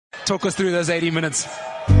Talk us through those 80 minutes.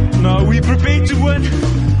 No, we prepared to win.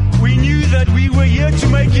 We knew that we were here to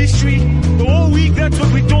make history. The whole week, that's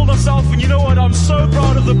what we told ourselves. And you know what? I'm so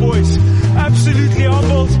proud of the boys. Absolutely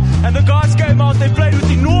humbled. And the guys came out, they played with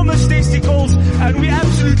enormous testicles, and we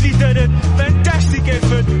absolutely did it. Fantastic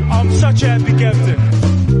effort. I'm such a happy captain.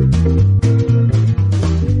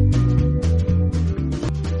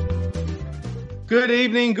 Good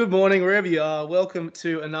evening, good morning, wherever you are. Welcome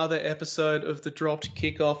to another episode of the Dropped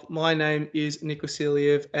Kickoff. My name is Nick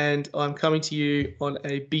Vasiliev, and I'm coming to you on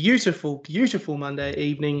a beautiful, beautiful Monday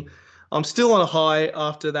evening. I'm still on a high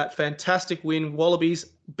after that fantastic win. Wallabies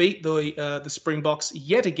beat the Springboks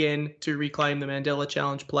yet again to reclaim the Mandela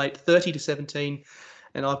Challenge plate, 30-17.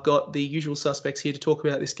 And I've got the usual suspects here to talk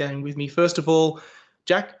about this game with me. First of all,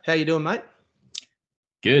 Jack, how you doing, mate?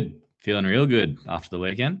 Good. Feeling real good after the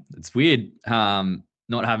weekend. It's weird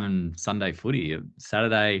not having Sunday footy.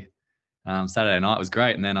 Saturday night was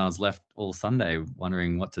great, and then I was left all Sunday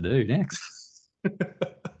wondering what to do next. Yeah,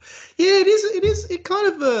 it is. It kind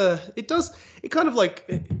of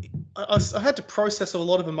like I had to process a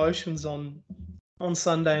lot of emotions on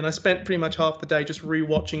Sunday, and I spent pretty much half the day just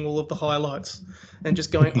rewatching all of the highlights and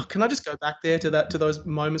just going, can I just go back there to those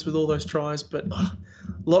moments with all those tries? But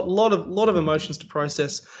lot of emotions to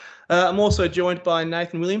process. I'm also joined by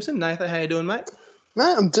Nathan Williamson. Nathan, how you doing, mate?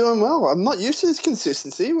 Mate, I'm doing well. I'm not used to this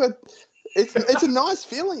consistency, but it's a nice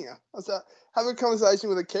feeling. I was having a conversation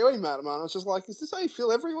with a Kiwi mate of mine. I was just like, is this how you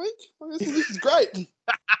feel every week? This is great.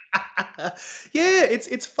 Yeah,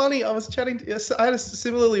 it's funny. I was chatting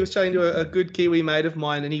to a good Kiwi mate of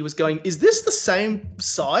mine, and he was going, is this the same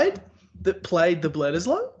side that played the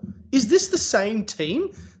Bledisloe? Is this the same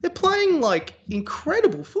team? They're playing like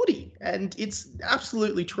incredible footy, and it's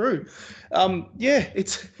absolutely true. Yeah,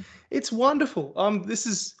 it's wonderful.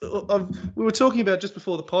 We were talking about just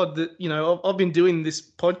before the pod that, you know, I've been doing this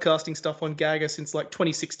podcasting stuff on Gaga since like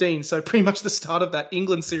 2016, so pretty much the start of that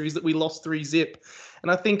England series that we lost 3-0. And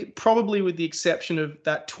I think probably with the exception of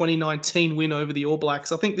that 2019 win over the All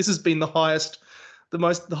Blacks, I think this has been the highest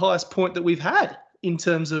point that we've had in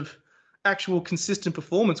terms of actual consistent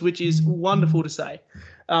performance, which is wonderful to say,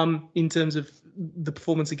 in terms of the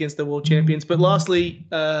performance against the world champions. But lastly,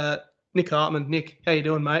 Nick Hartman. Nick, how you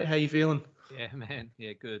doing, mate? How you feeling? Yeah, man.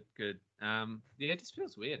 Yeah, good. Yeah, it just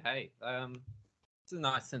feels weird. Hey, it's a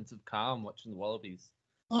nice sense of calm watching the Wallabies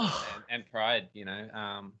and pride, you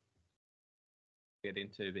know. Get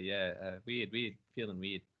into, but yeah, weird, feeling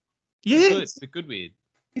weird. Yeah, it's a good weird.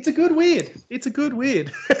 It's a good weird. It's good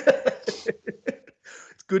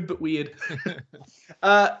but weird.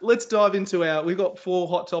 Let's dive into we've got 4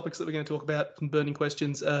 hot topics that we're going to talk about, some burning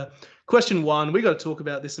questions. Question 1, we got to talk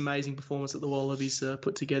about this amazing performance that the Wallabies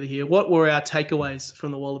put together here. What were our takeaways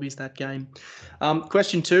from the Wallabies that game?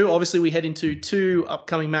 Question 2, obviously we head into 2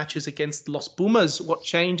 upcoming matches against Los Pumas. What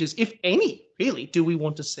changes, if any, really, do we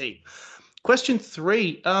want to see? Question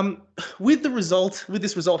 3, with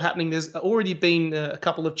this result happening, there's already been a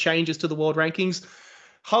couple of changes to the world rankings.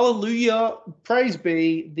 Hallelujah, praise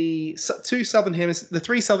be, the 3 Southern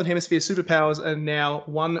Hemisphere superpowers are now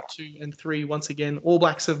 1, 2, and 3 once again. All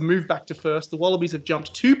Blacks have moved back to first. The Wallabies have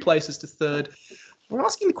jumped 2 places to third. We're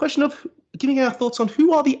asking the question of giving our thoughts on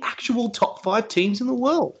who are the actual top 5 teams in the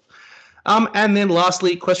world. And then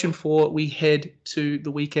lastly, question 4, we head to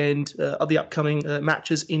the weekend of the upcoming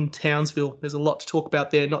matches in Townsville. There's a lot to talk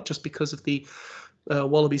about there, not just because of the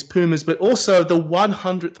Wallabies Pumas, but also the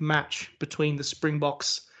 100th match between the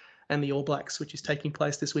Springboks and the All Blacks, which is taking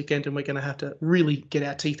place this weekend, and we're going to have to really get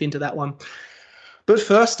our teeth into that one. But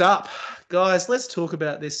first up, guys, let's talk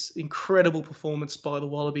about this incredible performance by the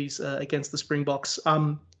Wallabies against the Springboks.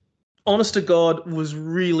 Honest to God, was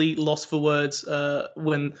really lost for words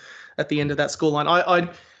when at the end of that scoreline.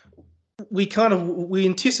 We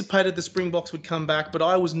anticipated the Springboks would come back, but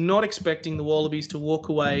I was not expecting the Wallabies to walk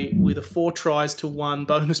away with a 4-1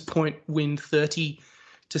 bonus point win,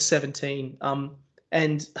 30-17.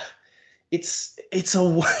 And it's a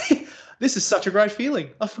way. This is such a great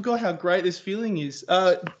feeling. I forgot how great this feeling is.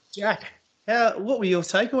 Jack, what were your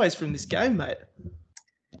takeaways from this game, mate?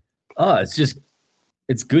 Oh,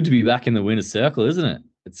 it's good to be back in the winner's circle, isn't it?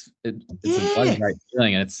 It's a bloody great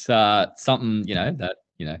feeling, and it's something that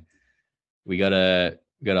we gotta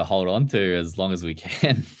hold on to as long as we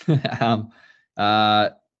can.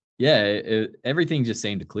 Everything just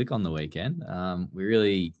seemed to click on the weekend.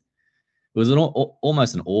 It was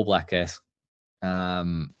almost an All Black-esque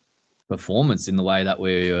performance in the way that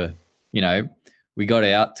we got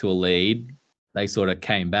out to a lead. They sort of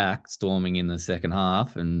came back storming in the second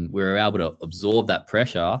half, and we were able to absorb that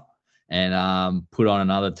pressure and put on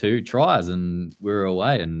another 2 tries, and we were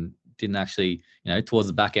away and didn't actually, towards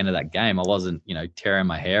the back end of that game, I wasn't, tearing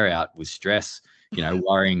my hair out with stress,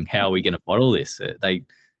 worrying how are we going to bottle this.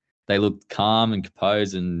 They looked calm and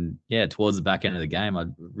composed, and towards the back end of the game, I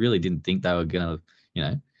really didn't think they were going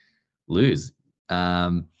to, lose.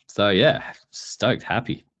 Stoked,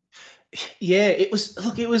 happy. Yeah,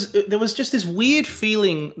 there was just this weird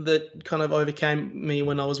feeling that kind of overcame me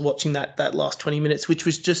when I was watching that last 20 minutes, which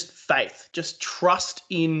was just faith, just trust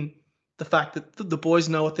in the fact that the boys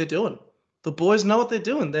know what they're doing. The boys know what they're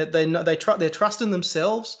doing. They're trusting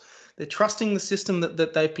themselves. They're trusting the system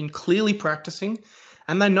that they've been clearly practicing,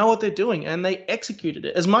 and they know what they're doing, and they executed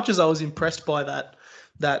it. As much as I was impressed by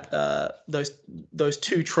those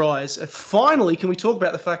 2 tries, finally, can we talk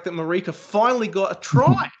about the fact that Marika finally got a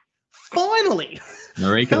try? Finally,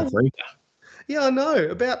 Marika. Yeah, I know,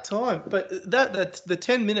 about time. But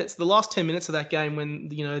the last 10 minutes of that game, when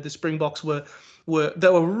the Springboks were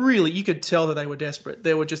really, you could tell that they were desperate.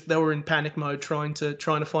 They were in panic mode, trying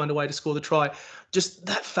to find a way to score the try. Just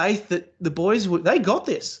that faith that the boys they got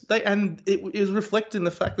this. It was reflected in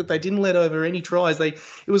the fact that they didn't let over any tries. It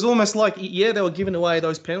was almost like they were giving away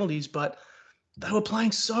those penalties, but they were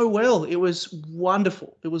playing so well. It was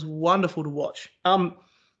wonderful. It was wonderful to watch.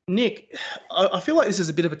 Nick, I feel like this is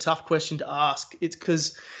a bit of a tough question to ask. It's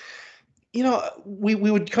because, we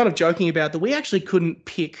were kind of joking about that we actually couldn't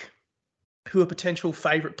pick who a potential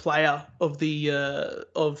favourite player of the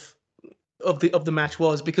match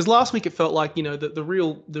was, because last week it felt like the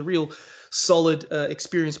real solid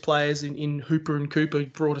experienced players in Hooper and Cooper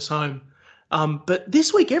brought us home. But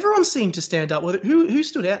this week everyone seemed to stand up with it. Who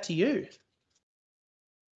stood out to you,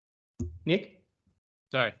 Nick?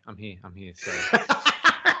 Sorry, I'm here. Sorry.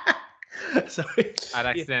 Sorry. I'd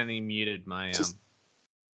accidentally muted my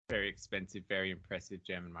very expensive, very impressive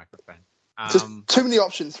German microphone. Just too many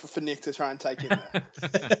options for Nick to try and take in there.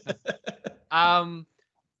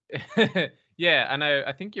 Yeah, I know.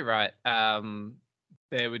 I think you're right.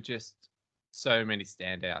 There were just so many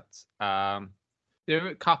standouts. There were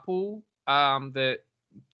a couple that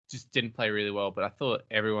just didn't play really well, but I thought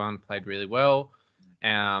everyone played really well.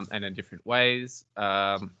 And in different ways.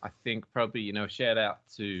 I think probably, shout out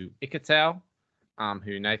to Ikitau,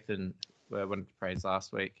 who Nathan wanted to praise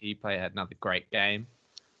last week. He had another great game.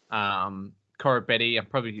 Koroibete, I'm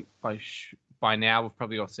probably by now we've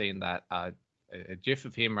probably all seen that a gif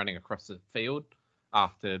of him running across the field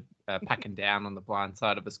after packing down on the blind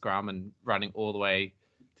side of a scrum and running all the way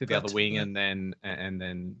to the other wing, and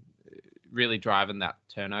then really driving that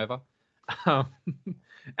turnover.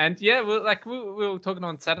 And we were talking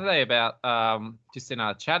on Saturday about just in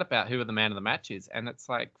our chat about who the man of the match is, and it's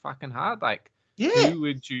like fucking hard. Like, who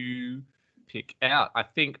would you pick out? I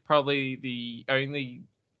think probably the only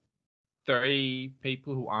 3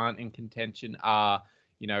 people who aren't in contention are,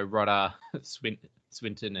 Rodder,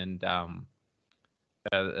 Swinton, and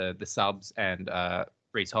the subs, and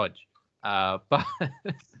Reece Hodge. But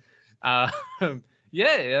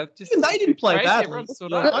just they didn't play badly.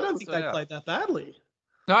 I don't think they out. played that badly.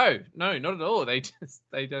 No, not at all. They just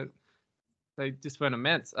weren't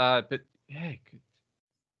immense. But yeah,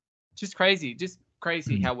 just crazy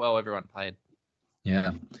how well everyone played.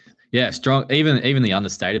 Yeah, strong. Even the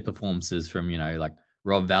understated performances from like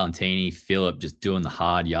Rob Valentini, Phillip, just doing the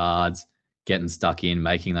hard yards, getting stuck in,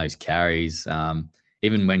 making those carries.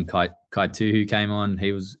 Even when Kai Tuhu came on,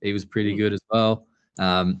 he was pretty good as well.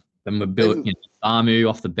 Then we're building Samu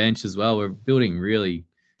off the bench as well. We're building really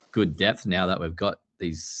good depth now that we've got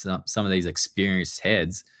some of these experienced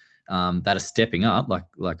heads that are stepping up.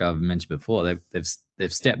 Like I've mentioned before,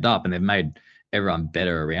 they've stepped up and they've made everyone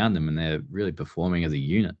better around them, and they're really performing as a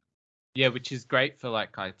unit. Yeah, which is great for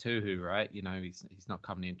like Kai Tuhu, right? He's not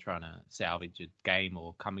coming in trying to salvage a game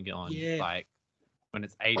or coming on like when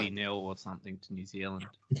it's 80-0 or something to New Zealand.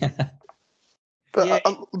 But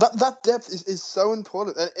that depth is so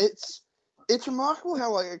important, and it's remarkable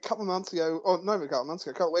how like a couple of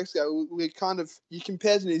weeks ago, you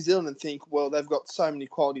compare to New Zealand and think, well, they've got so many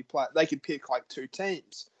quality players, they could pick like 2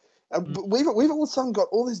 teams. But we've all of a sudden got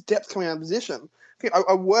all this depth coming out of position.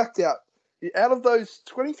 I worked out of those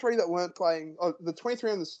 23 that weren't playing, the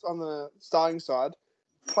 23 on the starting side,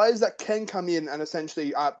 players that can come in and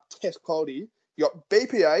essentially test quality. You got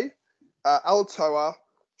BPA, Alatoa,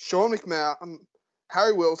 Sean McMahon,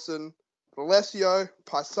 Harry Wilson, Alessio,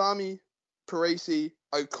 Paisami, Parisi,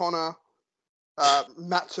 O'Connor,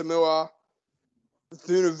 Matamua,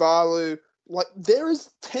 Vunivalu. Like there is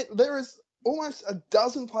almost a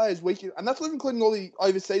dozen players we can, and that's not including all the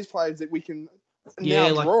overseas players that we can now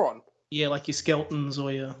draw on. Yeah, like your Skeltons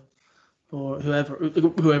or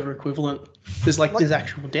whoever equivalent. There's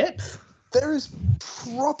actual depth. there is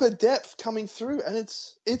proper depth coming through, and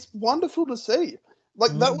it's wonderful to see.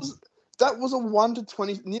 Like that was a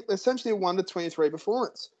 1-20, essentially a 1-23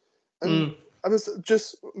 performance, and I was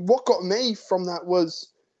just what got me from that was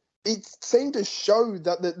it seemed to show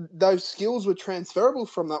that those skills were transferable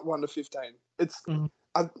from that 1-15.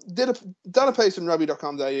 I've done a piece on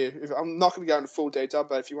rugby.com.au. I'm not going to go into full detail,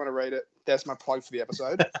 but if you want to read it, there's my plug for the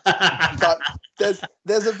episode. But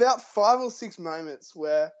there's about 5 or 6 moments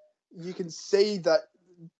where you can see that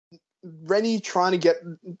Rennie trying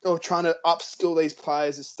to upskill these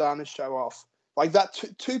players is starting to show off. Like that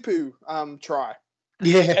Tupu try.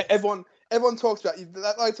 Yeah. Everyone talks about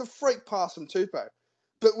that. Like, it's a freak pass from Tupou.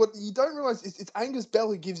 But what you don't realise is it's Angus Bell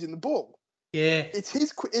who gives him the ball. Yeah. It's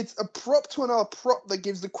a prop to another prop that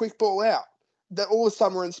gives the quick ball out. That all of a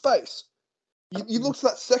sudden we're in space. You look to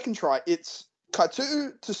that second try. It's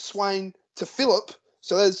Kaitu to Swain to Phillip.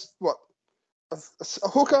 So there's a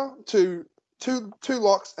hooker to two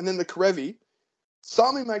locks and then the Karevi.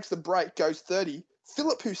 Sami makes the break, goes 30.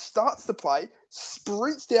 Phillip, who starts the play,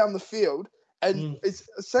 sprints down the field and it's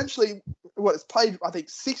essentially it's played, I think,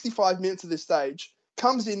 65 minutes at this stage.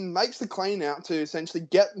 Comes in, makes the clean out to essentially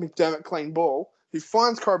get McDermott clean ball, who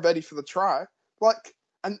finds Corabetti for the try.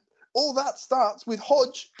 And all that starts with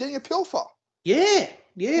Hodge getting a pilfer. Yeah.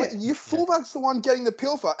 Your fullback's the one getting the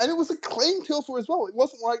pilfer, and it was a clean pilfer as well. It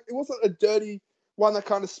wasn't a dirty one that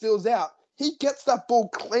kind of spills out. He gets that ball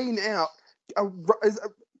clean out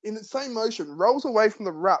in the same motion, rolls away from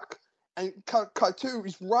the ruck, and Kaitu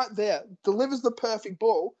is right there, delivers the perfect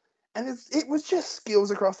ball. And it was just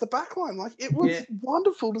skills across the back line. Like, it was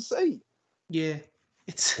wonderful to see. Yeah.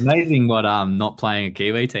 It's amazing what not playing a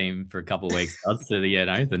Kiwi team for a couple of weeks does to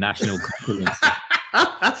the national confidence.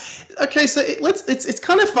 Okay, so it's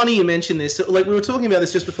kind of funny you mentioned this. Like, we were talking about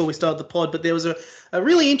this just before we started the pod, but there was a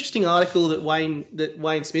really interesting article that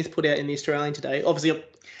Wayne Smith put out in the Australian today. Obviously,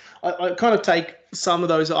 I kind of take some of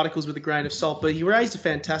those articles with a grain of salt, but he raised a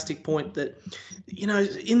fantastic point that,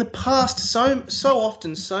 in the past, so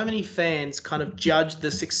often, so many fans kind of judge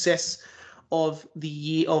the success of the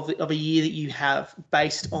year of a year that you have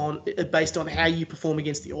based on how you perform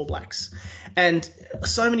against the All Blacks, and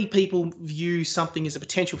so many people view something as a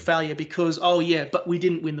potential failure because but we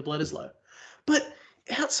didn't win the Bledisloe, but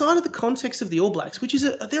outside of the context of the All Blacks, which is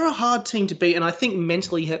they're a hard team to beat, and I think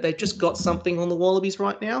mentally they've just got something on the Wallabies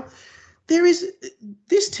right now. There is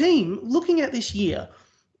this team looking at this year.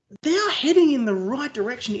 They are heading in the right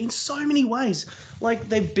direction in so many ways. Like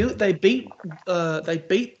they beat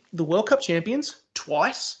the World Cup champions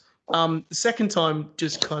twice. The second time,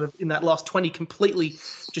 just kind of in that last 20, completely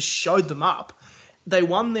just showed them up. They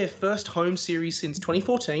won their first home series since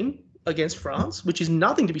 2014 against France, which is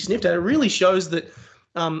nothing to be sniffed at. It really shows that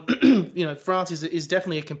France is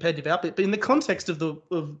definitely a competitive outfit. But in the context of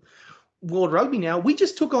World Rugby now, we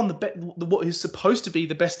just took on what is supposed to be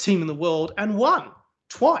the best team in the world and won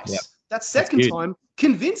twice. Yep. That second time,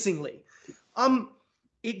 convincingly.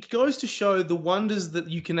 It goes to show the wonders that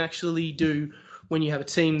you can actually do when you have a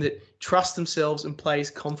team that trusts themselves and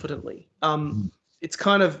plays confidently. It's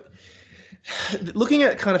kind of looking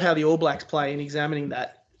at kind of how the All Blacks play and examining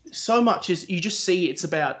that. So much as you just see it's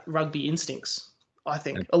about rugby instincts. I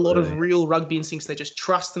think a lot of real rugby instincts. They just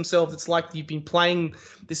trust themselves. It's like you've been playing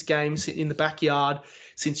this game in the backyard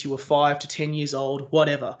since you were 5 to 10 years old,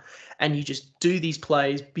 whatever. And you just do these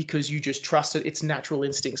plays because you just trust it. It's natural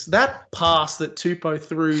instincts. That pass that Tupou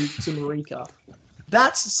threw to Marika,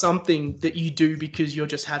 that's something that you do because you're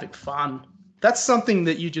just having fun. That's something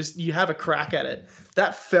that you have a crack at it.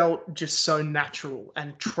 That felt just so natural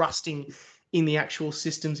and trusting in the actual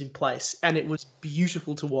systems in place, and it was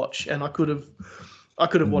beautiful to watch. And I could have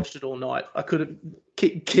watched it all night. I could have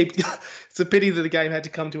keep. It's a pity that the game had to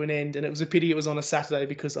come to an end, and it was a pity it was on a Saturday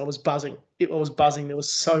because I was buzzing. I was buzzing. There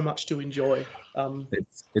was so much to enjoy.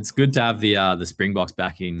 It's good to have the Springboks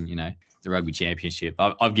back in the rugby championship.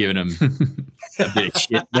 I've given them a bit of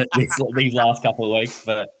shit these last couple of weeks,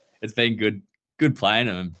 but it's been good playing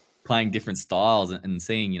them, playing different styles, and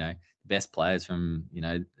seeing best players from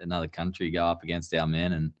another country go up against our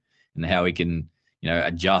men, and how we can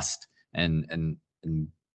adjust and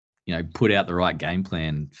put out the right game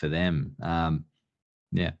plan for them. One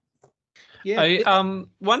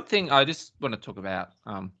thing I just want to talk about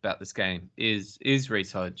this game is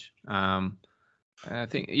Reece Hodge. I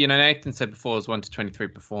think Nathan said before it was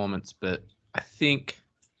 1-23 performance, but I think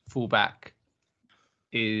fullback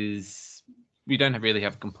we don't really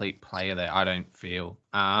have a complete player there, I don't feel.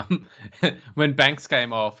 When Banks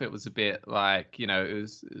came off, it was a bit like, it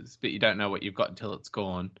was a bit you don't know what you've got until it's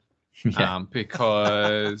gone.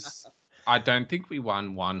 Because I don't think we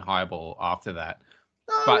won one high ball after that.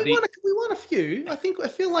 No, But we won a few. I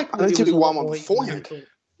feel like I don't it think was we a won lot one more beforehand. equal.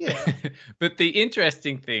 Yeah. But the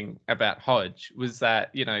interesting thing about Hodge was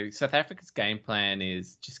that, South Africa's game plan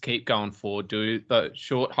is just keep going forward, do the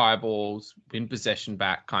short high balls, win possession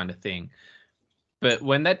back kind of thing. But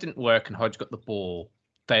when that didn't work and Hodge got the ball,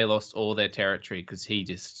 they lost all their territory because he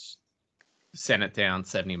just sent it down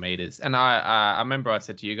 70 meters. And I remember I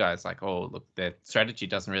said to you guys, like, oh, look, their strategy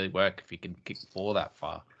doesn't really work if you can kick the ball that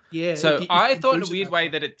far. Yeah. So I thought in a push it weird that way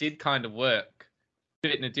far. that it did kind of work,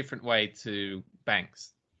 but in a different way to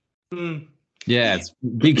Banks. Mm. Yeah, it's a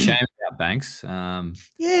big shame about Banks. Yeah,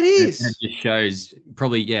 it It is. just shows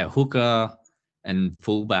probably, hooker and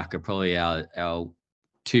fullback are probably our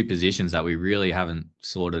two positions that we really haven't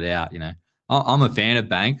sorted out. I'm a fan of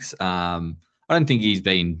Banks. I don't think he's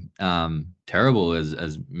been terrible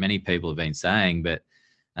as many people have been saying, but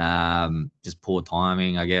just poor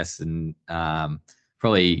timing, I guess, and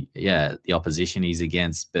probably the opposition he's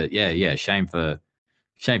against. But shame for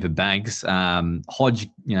Banks. Hodge,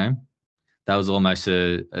 that was almost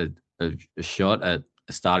a shot at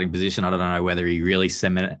a starting position. I don't know whether he really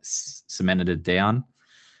cemented it down.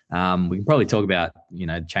 We can probably talk about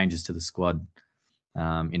changes to the squad in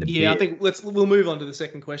a bit. I think we'll move on to the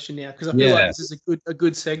second question now, because I feel like this is a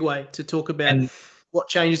good segue to talk about what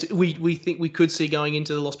changes we think we could see going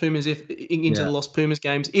into the Los Pumas the Los Pumas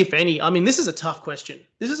games, if any. I mean, this is a tough question.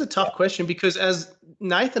 This is a tough question because, as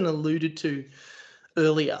Nathan alluded to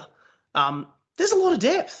earlier, there's a lot of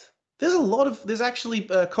depth. There's actually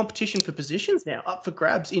competition for positions now up for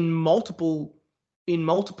grabs in multiple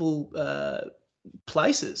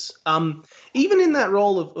places. Even in that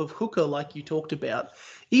role of hooker, like you talked about,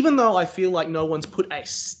 even though I feel like no one's put a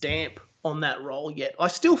stamp on that role yet, I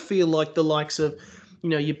still feel like the likes of,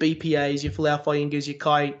 your BPAs, your Falau Fayingas,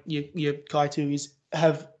 your Kaitus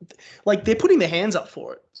have, like, they're putting their hands up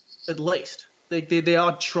for it, at least. They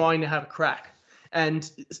are trying to have a crack.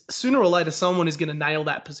 And sooner or later, someone is going to nail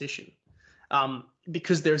that position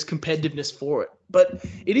because there's competitiveness for it. But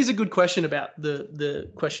it is a good question about the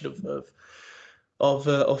question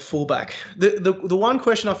of fullback. The one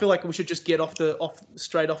question I feel like we should just get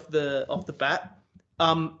straight off the bat.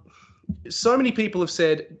 So many people have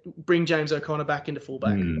said bring James O'Connor back into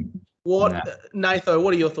fullback. Nathan,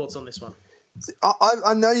 what are your thoughts on this one?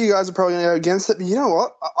 I know you guys are probably going to go against it, but you know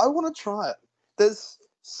what? I want to try it. There's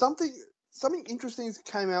something interesting that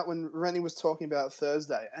came out when Rennie was talking about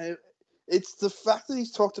Thursday, and it's the fact that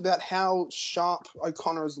he's talked about how sharp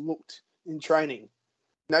O'Connor has looked in training.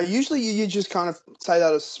 Now, usually you just kind of say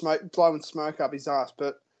that as blowing smoke up his ass,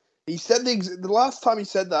 but he said the last time he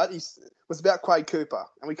said that was about Quade Cooper,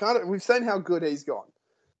 and we've seen how good he's gone.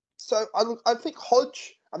 So I think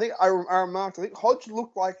Hodge. I remarked. I think Hodge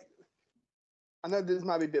looked like. I know this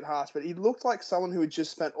might be a bit harsh, but he looked like someone who had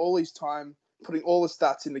just spent all his time putting all the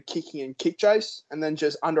stats into kicking and kick chase, and then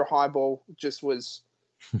just under high ball just was.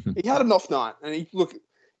 He had an off night, and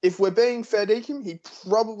if we're being fair to him, he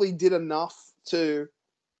probably did enough to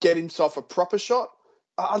get himself a proper shot.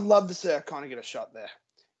 I'd love to see O'Connor get a shot there.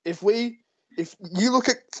 If you look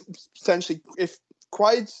at essentially, if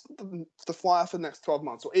Quade's the flyer for the next 12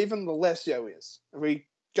 months, or even the Lesio is, if we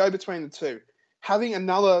go between the two, having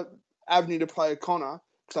another avenue to play O'Connor,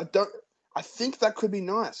 because I think that could be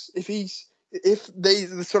nice. If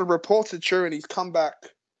the sort of reports are true and he's come back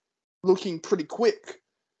looking pretty quick,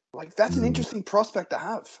 like that's an interesting prospect to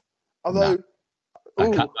have. Although,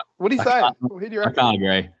 what do you say? Who do you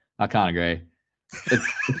reckon? I can't agree.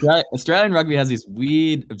 Australian rugby has this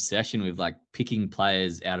weird obsession with like picking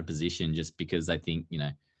players out of position just because they think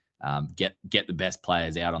get the best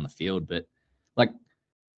players out on the field. But like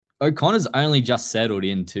O'Connor's only just settled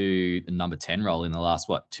into the number 10 role in the last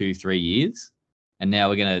 2-3 years, and now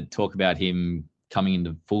we're going to talk about him coming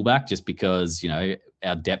into fullback just because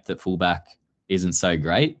our depth at fullback isn't so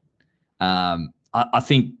great. I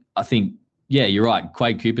think you're right.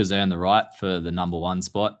 Quade Cooper's earned the right for the number 1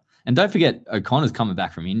 spot. And don't forget, O'Connor's coming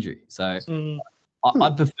back from injury. So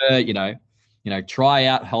I'd prefer, try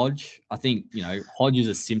out Hodge. I think, Hodge is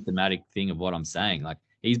a symptomatic thing of what I'm saying. Like,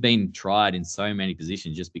 he's been tried in so many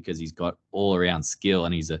positions just because he's got all-around skill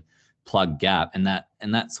and he's a plug gap. And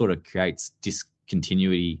that sort of creates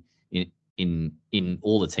discontinuity in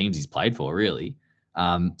all the teams he's played for, really.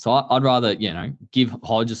 So I'd rather, give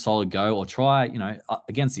Hodge a solid go, or try,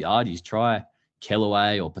 against the Ardies, try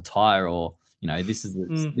Kellaway or Pattaya, or, this is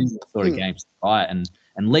the sort of games to try it,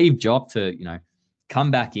 and leave Jock to,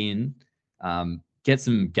 come back in, get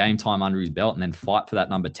some game time under his belt, and then fight for that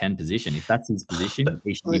number 10 position. If that's his position,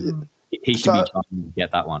 he should be trying to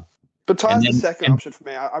get that one. Pattaya's the second option for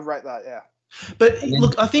me. I rate that, yeah. But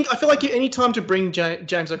look, I feel like any time to bring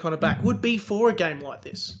James O'Connor back would be for a game like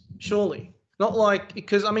this, surely. Not like,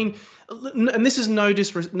 because I mean, and this is no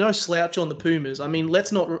slouch on the Pumas. I mean,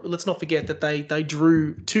 let's not forget that they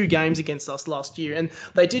drew 2 games against us last year, and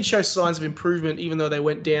they did show signs of improvement, even though they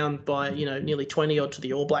went down by nearly 20 odd to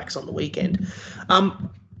the All Blacks on the weekend.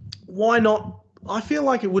 Why not? I feel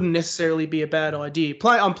like it wouldn't necessarily be a bad idea.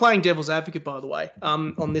 I'm playing devil's advocate, by the way,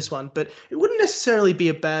 on this one, but it wouldn't necessarily be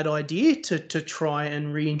a bad idea to try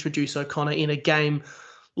and reintroduce O'Connor in a game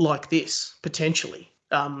like this, potentially,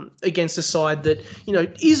 against a side that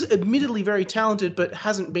is admittedly very talented, but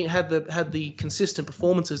hasn't had the consistent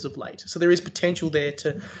performances of late. So there is potential there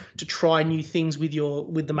to try new things with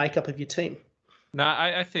the makeup of your team. No,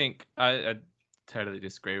 I think I totally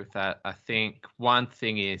disagree with that. I think one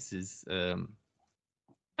thing is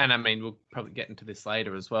and I mean, we'll probably get into this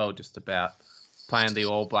later as well, just about playing the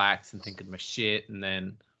All Blacks and thinking we're shit, and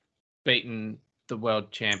then beating the world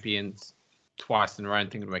champions twice in a row and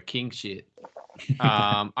thinking we're king shit.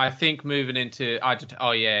 I think moving into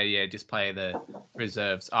just play the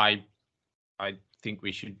reserves. I think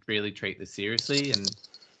we should really treat this seriously and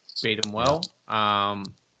beat them well. I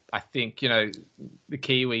think the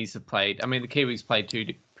Kiwis have played. I mean, the Kiwis played 2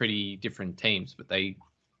 pretty different teams, but they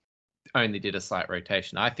only did a slight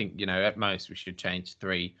rotation. I think, at most we should change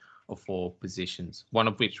 3 or 4 positions, one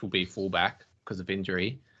of which will be fullback because of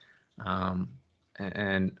injury, and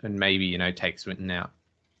maybe, take Swinton out,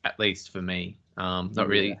 at least for me. Not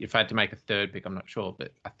really. If I had to make a third pick, I'm not sure,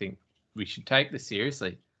 but I think we should take this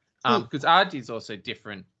seriously. Because RG is also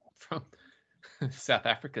different from South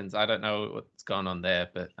Africans. I don't know what's going on there,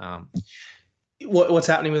 but what's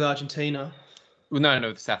happening with Argentina? Well,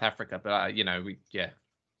 no, South Africa, but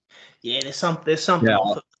Yeah, there's something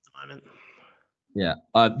off at the moment. Yeah,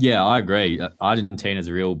 I agree. Argentina's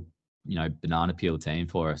a real, banana peel team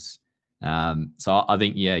for us. So I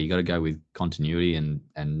think, you got to go with continuity and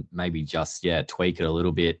maybe just, tweak it a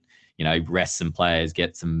little bit, rest some players,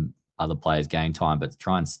 get some other players game time, but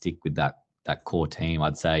try and stick with that core team.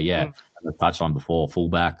 I'd say, as I touched on before,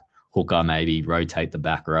 fullback, hooker, maybe rotate the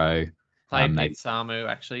back row. Play Pete Samu,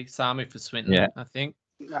 actually. Samu for Swinton, I think.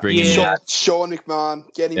 Sean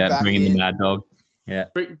McMahon, getting back bringing in the Mad Dog. Yeah,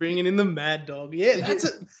 bringing in the Mad Dog. Yeah,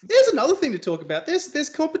 there's another thing to talk about.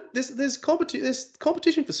 There's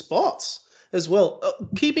competition for spots as well.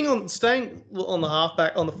 Staying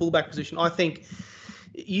on the fullback position. I think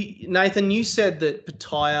Nathan, you said that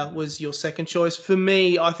Petaia was your second choice. For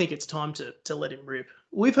me, I think it's time to let him rip.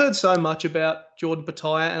 We've heard so much about Jordan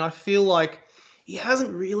Petaia, and I feel like he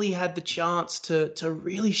hasn't really had the chance to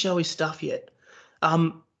really show his stuff yet.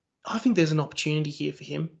 I think there's an opportunity here for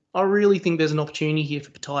him. I really think there's an opportunity here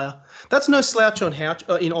for Petaia. That's no slouch on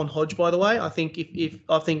Hodge, by the way. I think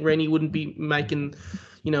I think Rennie wouldn't be making,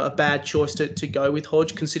 a bad choice to go with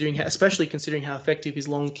Hodge, especially considering how effective his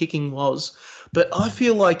long kicking was. But I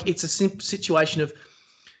feel like it's a situation of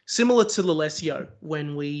similar to Lalesio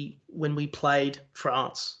when we played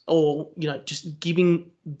France, or just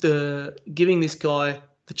giving this guy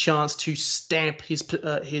the chance to stamp his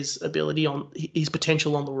ability on his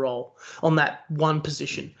potential on the role, on that one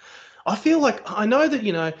position. I feel like, I know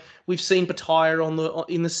that we've seen Petaia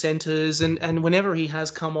in the centres, and whenever he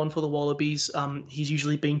has come on for the Wallabies, he's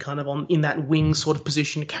usually been kind of in that wing sort of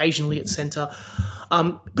position, occasionally at centre,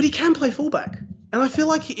 but he can play fullback, and I feel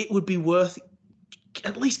like it would be worth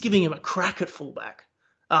at least giving him a crack at fullback,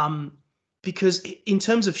 because in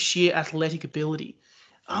terms of sheer athletic ability,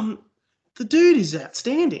 the dude is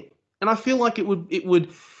outstanding, and I feel like it would,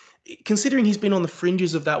 considering he's been on the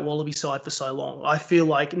fringes of that Wallaby side for so long, I feel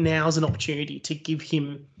like now's an opportunity to give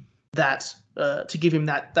him that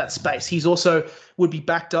space. He's also would be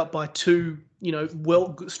backed up by 2,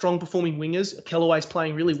 strong performing wingers. Kellaway's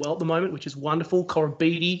playing really well at the moment, which is wonderful.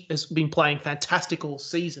 Korobidi has been playing fantastic all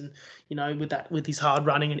season, with his hard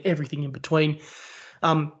running and everything in between.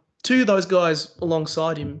 2 of those guys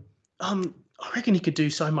alongside him, I reckon he could do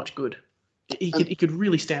so much good. He could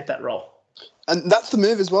really stamp that role. And that's the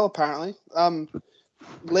move as well, apparently.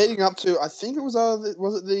 Leading up to, I think it was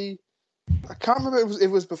I can't remember if it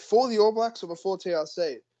was before the All Blacks or before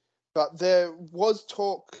TRC, but there was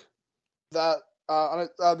talk that I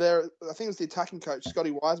think it was the attacking coach,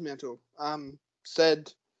 Scotty Wisemantle,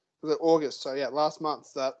 said, was it August? So last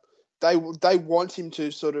month, that they want him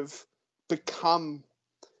to sort of become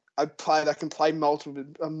a player that can play multiple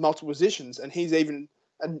positions, and he's even.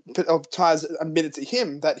 And Ty's admitted to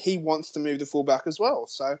him that he wants to move the fullback as well.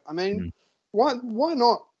 So I mean, why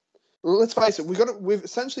not? Well, let's face it, we're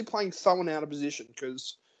essentially playing someone out of position,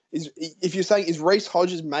 because if you're saying is Reece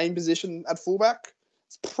Hodge's main position at fullback,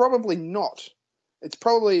 it's probably not. It's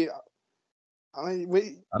probably I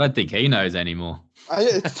mean, I don't think he knows anymore. I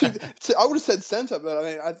would have said centre, but I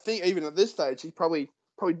mean, I think even at this stage, he's probably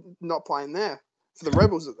not playing there for the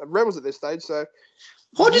Rebels at this stage. So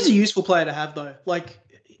Hodge is a useful player to have, though. Like,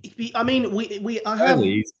 I mean, I have.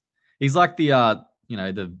 Totally. He's like the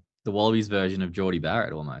the Wallabies version of Geordie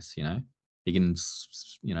Barrett almost. He can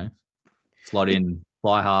slot in,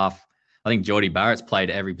 fly half. I think Geordie Barrett's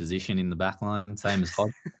played every position in the back line, same as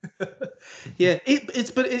Hodge. Yeah,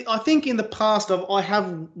 I think in the past I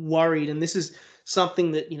have worried, and this is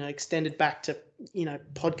something that extended back to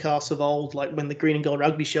podcasts of old, like when the Green and Gold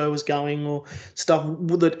Rugby Show was going or stuff,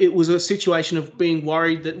 that it was a situation of being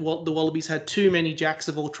worried that the Wallabies had too many jacks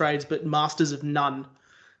of all trades but masters of none.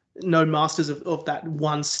 No masters of that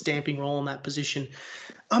one stamping role in that position.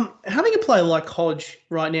 Having a player like Hodge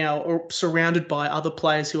right now, or surrounded by other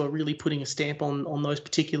players who are really putting a stamp on those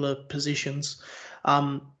particular positions,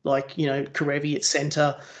 like Karevi at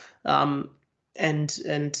centre, and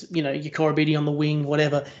Yakorobidi on the wing,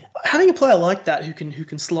 whatever. Having a player like that who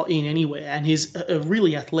can slot in anywhere and is a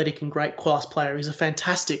really athletic and great class player is a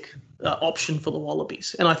fantastic option for the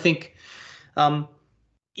Wallabies, and I think,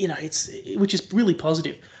 which is really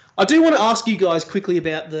positive. I do want to ask you guys quickly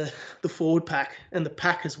about the forward pack and the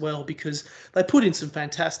pack as well, because they put in some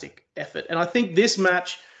fantastic effort. And I think this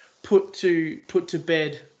match put to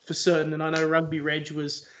bed for certain, and I know Rugby Reg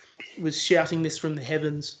was shouting this from the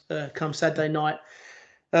heavens come Saturday night.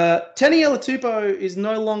 Taniela Tupou is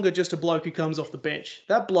no longer just a bloke who comes off the bench.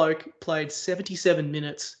 That bloke played 77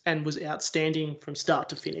 minutes and was outstanding from start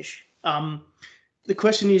to finish. The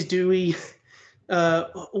question is,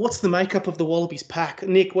 what's the makeup of the Wallabies pack?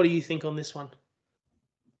 Nick, what do you think on this one?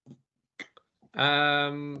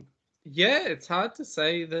 Yeah, it's hard to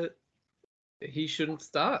say that he shouldn't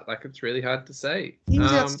start. Like, it's really hard to say. He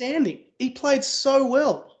was outstanding. He played so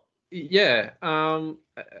well. Yeah. And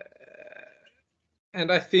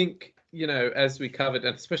I think, as we covered,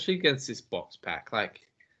 and especially against this box pack, like,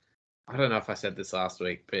 I don't know if I said this last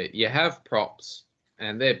week, but you have props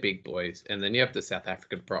and they're big boys, and then you have the South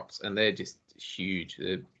African props and they're just huge.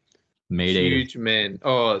 They're huge men.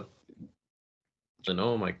 Oh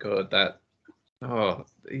my God,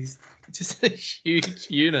 he's just a huge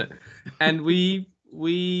unit, and we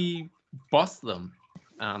bossed them,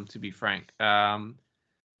 to be frank.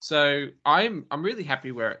 So I'm really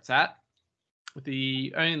happy where it's at.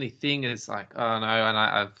 The only thing is, like, oh no, and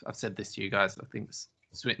I've said this to you guys, I think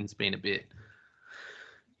Swinton's been a bit,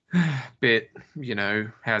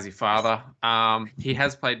 how's your father? He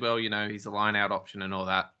has played well, he's a line out option and all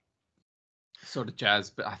that sort of jazz.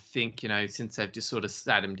 But I think, since they've just sort of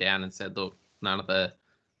sat him down and said, look, none of the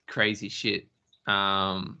crazy shit,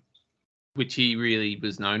 which he really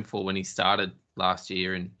was known for when he started last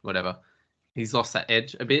year and whatever, he's lost that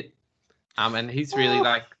edge a bit. And he's really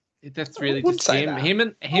that's really just him. Him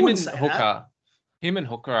and Hooker. Him and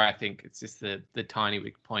Hooker, I think it's just the tiny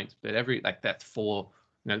weak points. But that's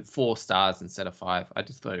four stars instead of 5. I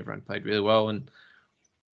just thought everyone played really well. And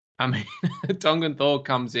I mean, Tongan Thor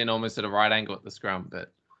comes in almost at a right angle at the scrum,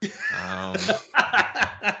 but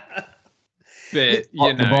the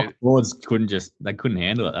box boards couldn't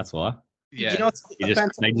handle it. That's why. Yeah,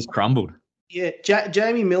 they just crumbled. Yeah,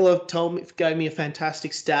 Jamie Miller gave me a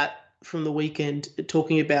fantastic stat from the weekend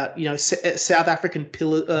talking about South African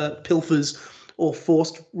pilfers or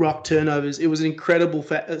forced ruck turnovers. It was an incredible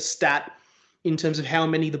stat in terms of how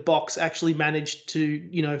many the Boks actually managed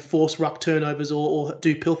to force ruck turnovers or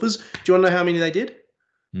do pilfers. Do you want to know how many they did?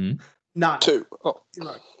 Hmm? None. 2. Oh.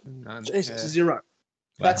 0. None. Jesus, 0. Wow.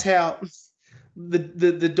 That's how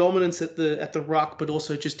the dominance at the ruck, but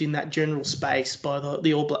also just in that general space by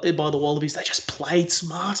the Wallabies, they just played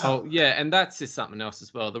smarter. Oh yeah, and that's just something else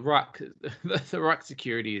as well. The ruck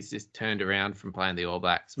security is just turned around from playing the All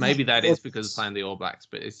Blacks. Maybe that is because of playing the All Blacks,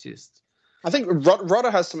 but it's just. I think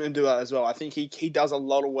Rodder has something to do with that as well. I think he does a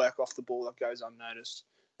lot of work off the ball that goes unnoticed.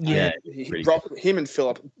 Yeah, him and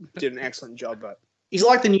Phillip did an excellent job, but. He's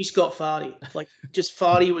like the new Scott Fardy. Like, just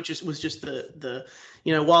Fardy was just the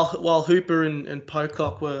while Hooper and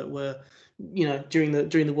Pocock were during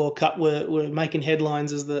the World Cup were making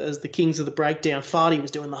headlines as the kings of the breakdown. Fardy was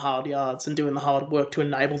doing the hard yards and doing the hard work to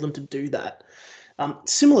enable them to do that.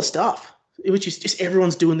 Similar stuff, which is just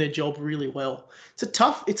everyone's doing their job really well. It's a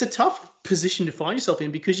tough position to find yourself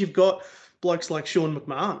in because you've got blokes like Sean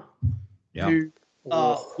McMahon, who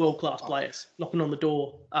are world-class players knocking on the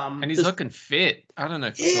door. And he's looking fit. I don't know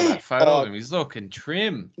if you saw that photo of him. He's looking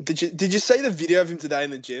trim. Did you see the video of him today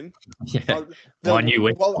in the gym? Yeah.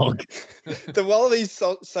 The Wallabies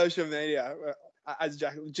social media, as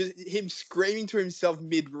Jack, just him screaming to himself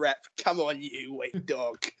mid-rap, "Come on, you weak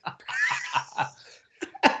dog."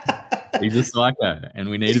 He's a psycho, and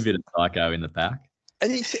we need a bit of psycho in the pack.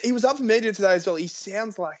 And he was up for media today as well. He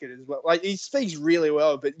sounds like it as well. Like, he speaks really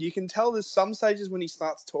well, but you can tell there's some stages when he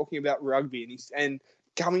starts talking about rugby and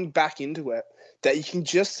coming back into it that you can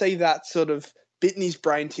just see that sort of bit in his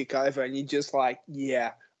brain tick over, and you're just like,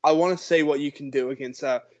 yeah, I want to see what you can do against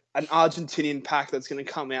an Argentinian pack that's going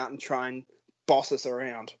to come out and try and boss us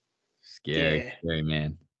around. Scary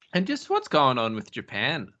man. And just what's going on with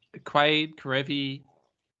Japan? Quade, Karevi,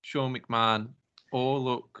 Sean McMahon all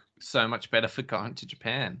look so much better for going to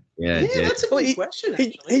Japan. Yeah, that's a good question.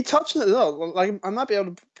 He touched on it as well. Like, I might be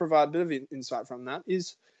able to provide a bit of insight from that.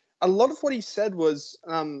 Is a lot of what he said was,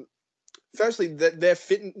 firstly, that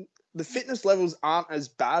the fitness levels aren't as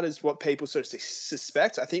bad as what people sort of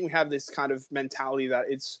suspect. I think we have this kind of mentality that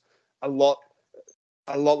it's a lot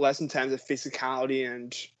less in terms of physicality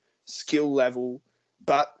and skill level,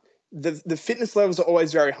 but the fitness levels are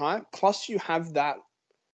always very high. Plus, you have that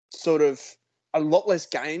sort of a lot less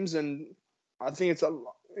games, and I think it's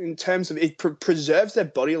in terms of it preserves their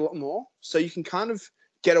body a lot more, so you can kind of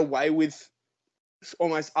get away with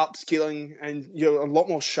almost upskilling, and you're a lot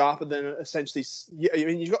more sharper than essentially. I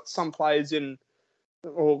mean, you've got some players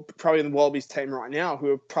or probably in the Wallabies team right now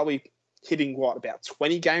who are probably hitting about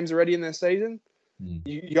 20 games already in their season.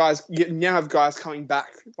 You now have guys coming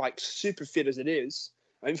back like super fit as it is.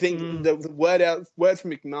 I think the word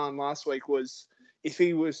from McMahon last week was, if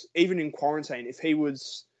he was even in quarantine, if he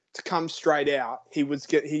was to come straight out,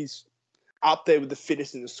 he's up there with the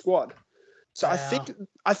fittest in the squad. So wow.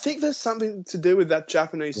 I think there's something to do with that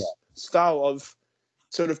Japanese style of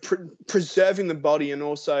sort of preserving the body, and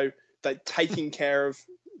also that taking care of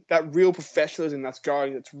that real professionalism that's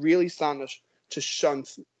really starting to show.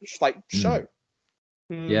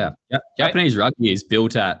 Yeah. Japanese rugby is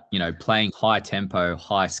built at, playing high tempo,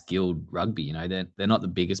 high skilled rugby. They're not the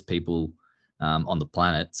biggest people on the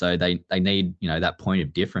planet, so they need that point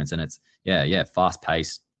of difference, and it's fast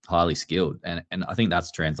paced, highly skilled, and I think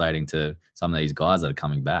that's translating to some of these guys that are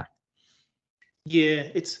coming back. Yeah,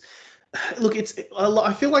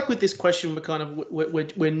 I feel like with this question we're kind of we're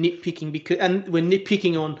nitpicking, and we're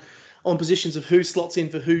nitpicking on positions of who slots in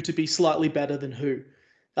for who to be slightly better than who.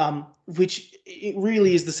 Which it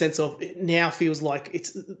really is the sense of, it now feels like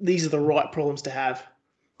these are the right problems to have.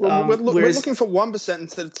 Well, we're looking for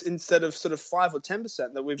 1% instead of sort of 5 or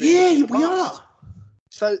 10% that we've been. Yeah, we are.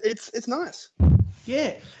 So it's nice.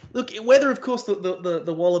 Yeah. Look, whether of course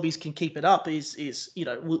the Wallabies can keep it up is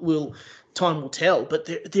time will tell.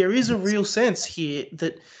 But there is a real sense here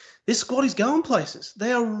that this squad is going places.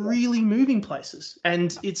 They are really moving places,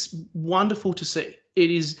 and it's wonderful to see.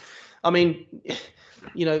 It is. I mean,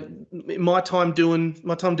 my time doing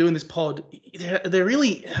this pod, there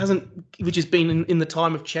really hasn't, which has been in the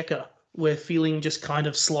time of Checker, we're feeling just kind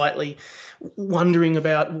of slightly wondering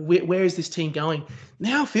about where is this team going.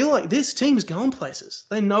 Now I feel like this team is going places.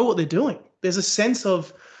 They know what they're doing. There's a sense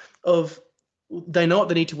of they know what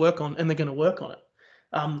they need to work on, and they're going to work on it,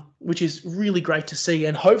 which is really great to see,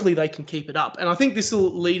 and hopefully they can keep it up. And I think this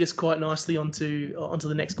will lead us quite nicely onto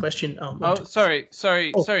the next question. Sorry,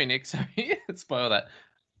 Nick. Sorry, spoil that.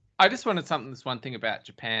 I just wanted this one thing about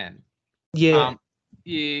Japan. Yeah.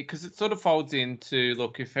 Because it sort of folds into,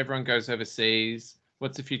 look, if everyone goes overseas,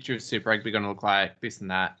 what's the future of Super Rugby going to look like? This and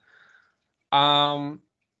that. I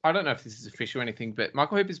don't know if this is official or anything, but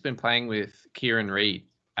Michael Hooper's been playing with Kieran Reid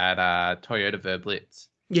at Toyota Verblitz.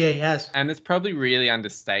 Yeah, he has. And it's probably really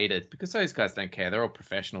understated, because those guys don't care. They're all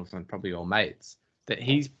professionals and probably all mates. That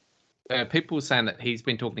people were saying that he's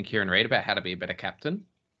been talking to Kieran Reid about how to be a better captain.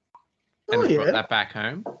 And brought that back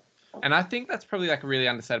home. And I think that's probably like a really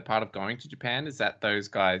understated part of going to Japan, is that those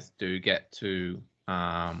guys do get to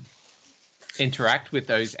interact with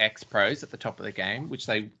those ex-pros at the top of the game, which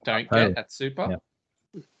they don't get at Super.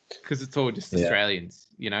 Because it's all just Australians,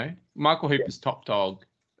 Michael Hooper's top dog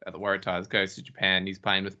at the Waratahs goes to Japan. He's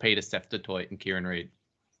playing with Peter Steph Detroit and Kieran Reid.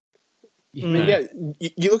 Yeah,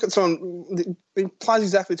 you look at someone, it applies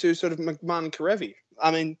exactly to sort of McMahon and Karevi.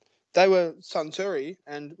 I mean, they were Suntory,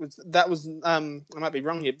 and I might be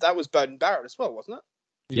wrong here, but that was Beauden Barrett as well, wasn't it?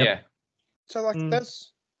 Yeah. So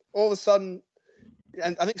that's all of a sudden,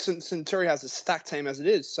 and I think Suntory has a stacked team as it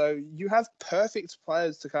is. So you have perfect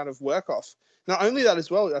players to kind of work off. Not only that as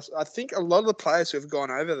well, I think a lot of the players who have gone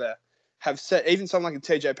over there have said, even someone like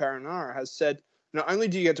TJ Perenara has said, not only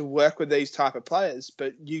do you get to work with these type of players,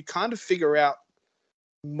 but you kind of figure out,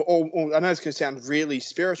 or I know it's going to sound really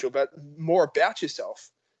spiritual, but more about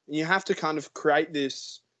yourself. And you have to kind of create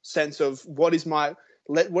this sense of what is my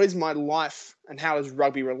life and how does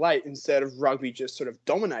rugby relate, instead of rugby just sort of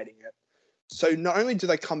dominating it. So not only do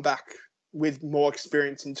they come back with more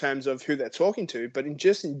experience in terms of who they're talking to, but in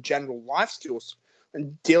general life skills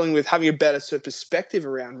and dealing with having a better sort of perspective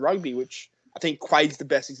around rugby, which I think Quade's the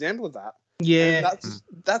best example of that. Yeah, and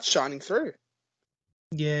that's shining through.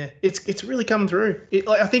 Yeah, it's really coming through.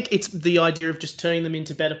 I think it's the idea of just turning them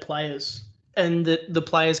into better players, and that the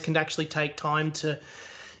players can actually take time to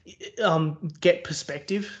get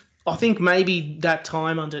perspective. I think maybe that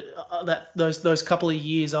time under those couple of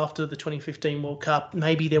years after the 2015 World Cup,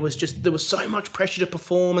 maybe there was so much pressure to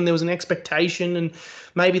perform, and there was an expectation, and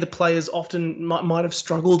maybe the players often might have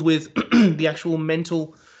struggled with the actual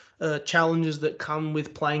mental challenges that come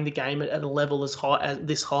with playing the game at a level as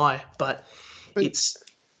high. But it's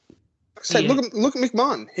look at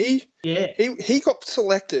McMahon. He got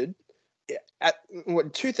selected at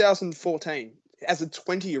 2014 as a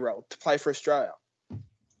 20-year-old to play for Australia.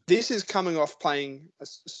 This is coming off going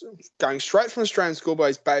straight from Australian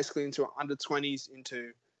schoolboys basically into under 20s,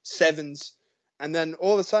 into sevens, and then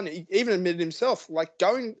all of a sudden he even admitted himself, like,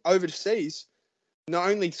 going overseas not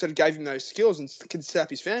only sort of gave him those skills and could set up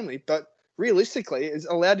his family, but realistically it's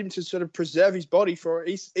allowed him to sort of preserve his body for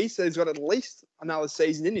he said he's got at least another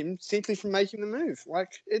season in him simply from making the move.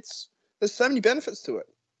 Like, there's so many benefits to it.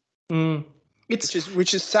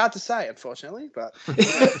 Which is sad to say, unfortunately, but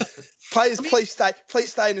players, please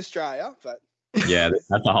stay in Australia. But yeah,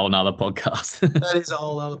 that's a whole nother podcast. That is a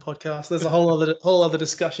whole other podcast. There's a whole other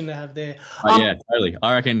discussion to have there. Yeah, totally.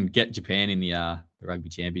 I reckon get Japan in the rugby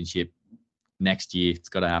championship next year. It's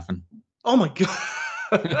got to happen. Oh my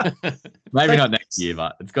god. Maybe not next year,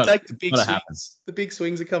 but it's got to happen. The big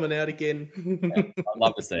swings are coming out again. Yeah, I'd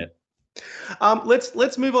love to see it.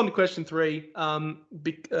 Let's move on to question 3,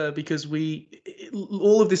 because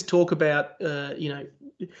all of this talk about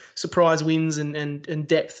surprise wins and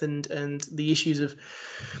depth and the issues of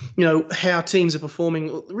how teams are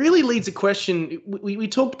performing really leads a question. We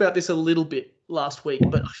talked about this a little bit last week,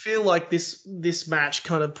 but I feel like this match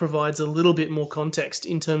kind of provides a little bit more context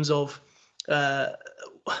in terms of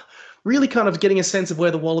really kind of getting a sense of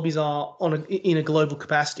where the Wallabies are in a global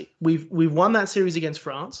capacity. We've won that series against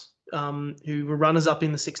France, who were runners up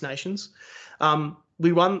in the Six Nations.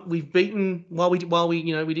 We've beaten while we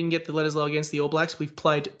didn't get the letters low against the All Blacks. We've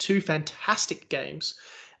played 2 fantastic games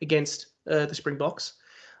against the Springboks,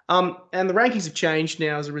 and the rankings have changed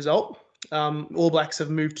now as a result. All Blacks have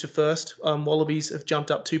moved to first. Wallabies have jumped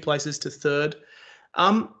up 2 places to third.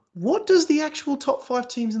 What does the actual top 5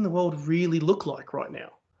 teams in the world really look like right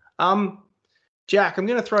now? Jack, I'm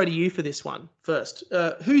going to throw to you for this one first.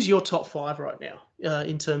 Who's your top 5 right now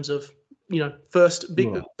in terms of first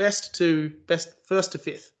to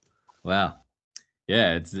fifth? Wow,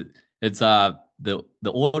 yeah, it's the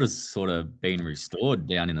order's sort of been restored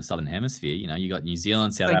down in the Southern Hemisphere. You got New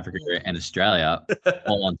Zealand, South Africa, and Australia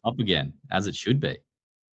all on top again, as it should be.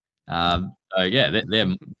 So yeah,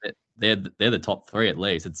 they're the top 3 at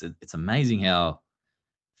least. It's amazing how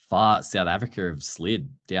far South Africa have slid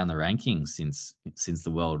down the rankings since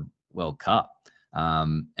the World Cup,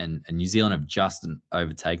 and New Zealand have just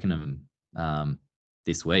overtaken them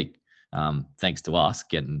this week, thanks to us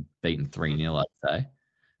getting beaten 3-0, I'd say.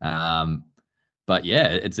 But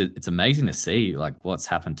yeah, it's amazing to see like what's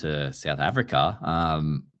happened to South Africa.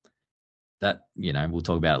 That we'll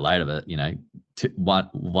talk about it later, but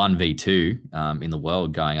 1v2 in the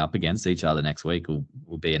world going up against each other next week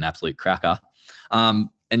will be an absolute cracker.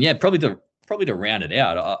 And yeah, probably to round it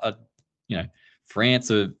out, France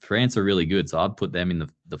are really good, so I'd put them in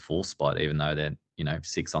the 4th spot, even though they're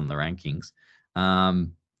 6 on the rankings.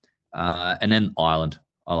 And then Ireland.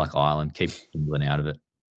 I like Ireland. Keep England out of it.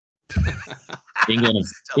 England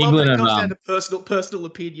it comes down to personal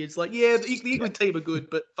opinions. Like, yeah, the England team are good,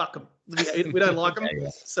 but fuck them. We don't like them,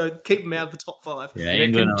 so keep them out of the top 5. Yeah,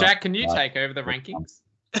 Jack, can you take over the rankings?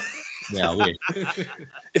 Yeah, I wish.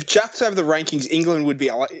 If Jack's over the rankings, England would be.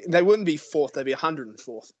 They wouldn't be 4th; they'd be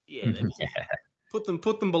 104th. Yeah. Put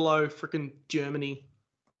them below freaking Germany.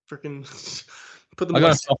 Freaking put them. I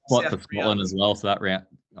got a soft spot for Scotland as well, so that round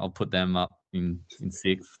I'll put them up in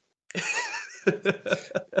 6th.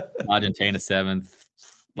 Argentina 7th,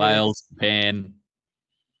 Wales, Japan.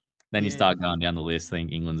 Then you start going down the list. I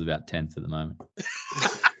think England's about 10th at the moment.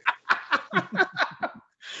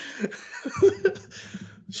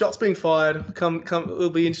 Shots being fired. It'll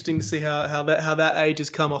be interesting to see how that ages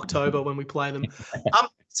come October when we play them.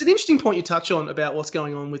 It's an interesting point you touch on about what's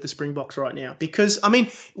going on with the Springboks right now, because I mean,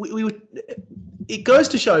 it goes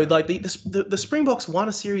to show like the Springboks won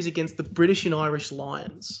a series against the British and Irish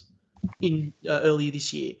Lions in earlier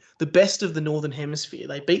this year, the best of the Northern Hemisphere.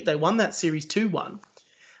 They won that series 2-1,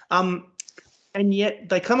 and yet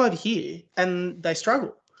they come over here and they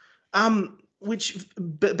struggle. which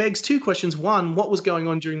begs two questions. One, what was going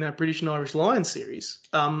on during that British and Irish Lions series?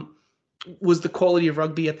 Was the quality of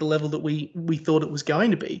rugby at the level that we thought it was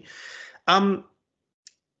going to be?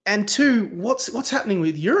 And two, what's happening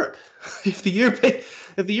with Europe? If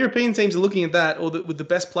the European teams are looking at that, or with the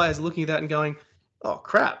best players are looking at that and going, "Oh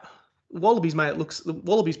crap, Wallabies, mate, the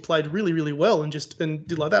Wallabies played really, really well and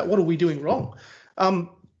did like that. What are we doing wrong?"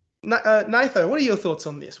 Nathan, what are your thoughts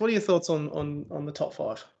on this? What are your thoughts on the top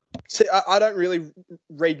five? See, I don't really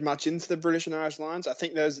read much into the British and Irish Lions. I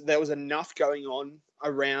think there was enough going on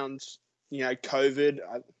around, COVID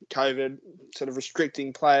sort of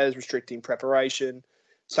restricting players, restricting preparation.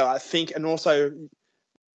 So I think, and also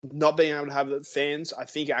not being able to have the fans, I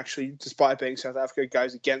think actually, despite being South Africa,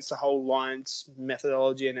 goes against the whole Lions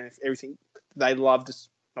methodology and everything they love,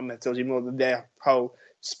 not methodology, more than their whole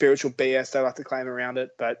spiritual BS they like to claim around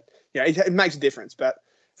it. But it makes a difference. But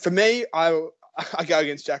for me, I go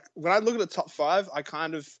against Jack. When I look at the top five, I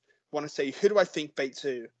kind of want to see who do I think beats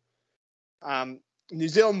who. New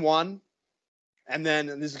Zealand 1, and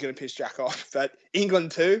this is going to piss Jack off, but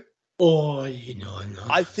England 2. Oh, no.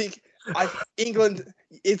 I think England.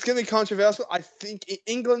 It's going to be controversial. I think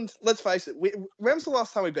England. Let's face it. When was the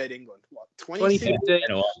last time we beat England? What,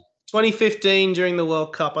 2015 during the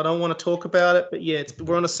World Cup. I don't want to talk about it, but yeah,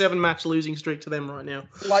 we're on a 7-match losing streak to them right now.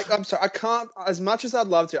 I'm sorry, I can't. As much as I'd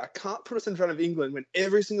love to, I can't put us in front of England when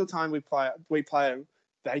every single time we play them,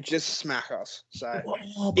 they just smack us. So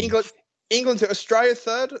England to Australia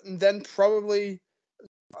 3rd, and then probably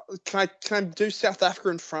can I do South Africa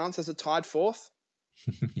and France as a tied 4th?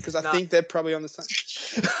 Because I think they're probably on the same.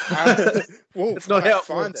 It's not how it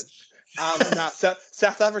works.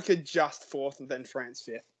 South Africa just 4th, and then France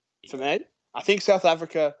 5th. For me, I think South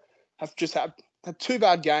Africa have just had 2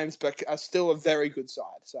 bad games, but are still a very good side.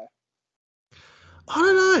 So I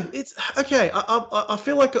don't know. It's okay. I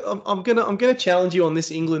feel like I'm gonna challenge you on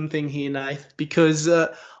this England thing here, Nath, because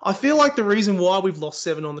I feel like the reason why we've lost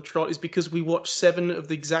 7 on the trot is because we watched 7 of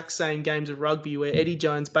the exact same games of rugby where Eddie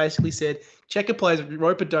Jones basically said Checker plays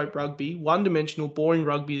rope-a-dope rugby, one-dimensional, boring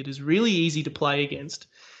rugby that is really easy to play against.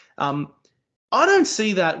 I don't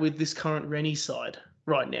see that with this current Rennie side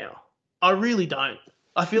right now. I really don't.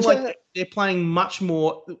 I feel like they're playing much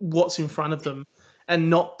more what's in front of them and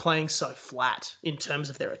not playing so flat in terms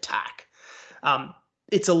of their attack.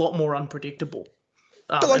 It's a lot more unpredictable.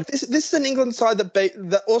 But this is an England side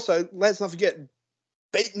that also, let's not forget,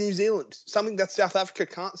 beat New Zealand. Something that South Africa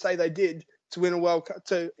can't say they did to win a World Cup,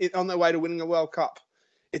 on their way to winning a World Cup.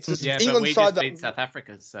 It's just England but we side just beat South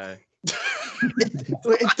Africa, so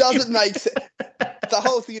it doesn't make sense. The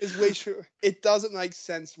whole thing is it doesn't make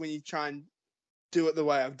sense when you try and do it the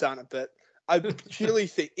way I've done it. But I purely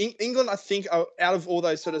think England, I think, out of all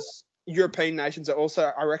those sort of European nations, are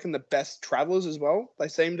also, I reckon, the best travellers as well. They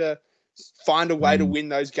seem to find a way to win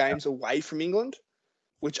those games away from England,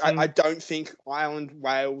 which I don't think Ireland,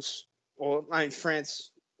 Wales, or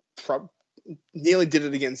France nearly did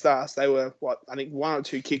it against us. They were, I think 1 or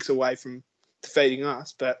 2 kicks away from defeating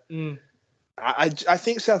us. But I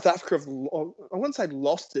think South Africa have, I wouldn't say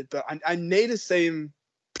lost it, but I need to see them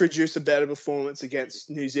produce a better performance against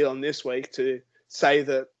New Zealand this week to say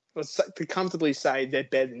that, or to comfortably say they're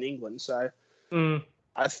better than England. So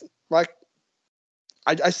I still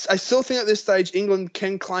think at this stage England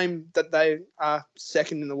can claim that they are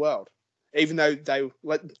second in the world, even though to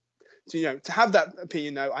have that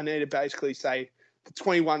opinion though, I need to basically say the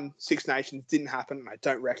 21 Six Nations didn't happen, and I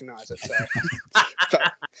don't recognise it. So,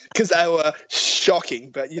 because they were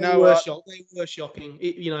shocking, but they were shocking.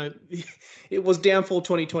 It was downfall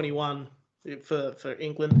 2021 for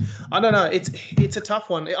England. I don't know. It's a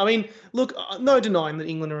tough one. I mean, look, no denying that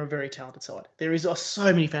England are a very talented side. There is so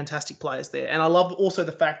many fantastic players there, and I love also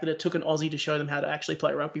the fact that it took an Aussie to show them how to actually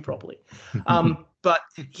play rugby properly. But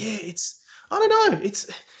yeah, I don't know.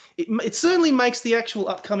 It certainly makes the actual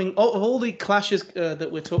upcoming of all the clashes that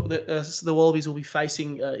the Wallabies will be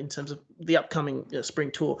facing in terms of the upcoming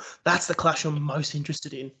spring tour. That's the clash I'm most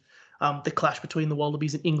interested in. The clash between the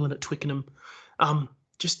Wallabies and England at Twickenham.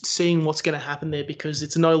 Just seeing what's going to happen there, because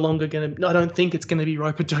it's no longer going to. I don't think it's going to be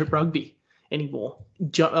rope-a-dope rugby anymore.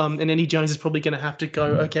 And Eddie Jones is probably going to have to go,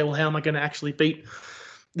 okay, well, how am I going to actually beat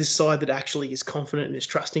this side that actually is confident and is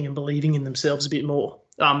trusting and believing in themselves a bit more?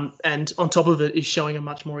 And on top of it is showing a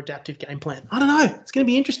much more adaptive game plan. I don't know. It's going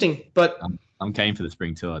to be interesting, but I'm keen for the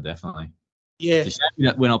spring tour, definitely. Yeah.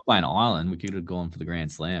 We're not playing Ireland. We could have gone for the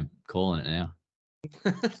Grand Slam. Calling it now.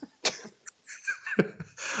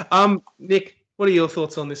 Nick, what are your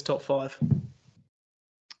thoughts on this top 5?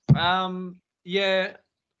 Yeah,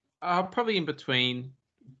 probably in between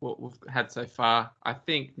what we've had so far. I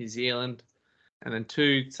think New Zealand, and then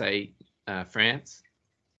 2, say, France.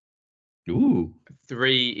 Ooh.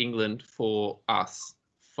 3 England, 4 us,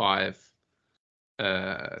 5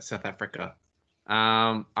 South Africa.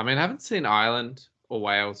 I mean, I haven't seen Ireland or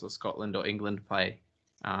Wales or Scotland or England play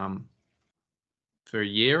for a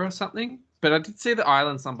year or something. But I did see the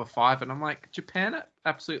Ireland's number 5, and I'm like, Japan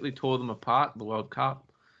absolutely tore them apart in the World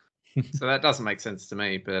Cup. So that doesn't make sense to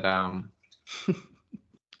me. But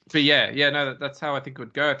yeah, no, that's how I think it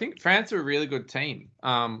would go. I think France are a really good team.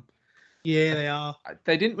 Yeah, they are.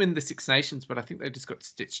 They didn't win the Six Nations, but I think they just got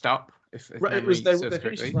stitched up. If They correctly.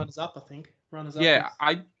 finished runners up, I think. Yeah,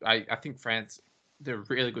 I think France, they're a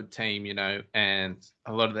really good team, you know, and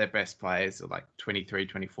a lot of their best players are like 23,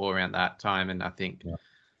 24 around that time. And I think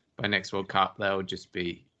by next World Cup, they'll just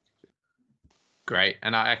be great.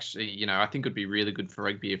 And I actually, you know, I think it'd be really good for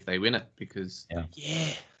rugby if they win it, because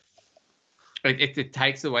it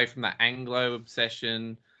takes away from that Anglo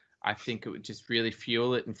obsession. I think it would just really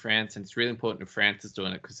fuel it in France, and it's really important if France is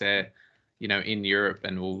doing it, because they're, you know, in Europe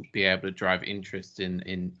and will be able to drive interest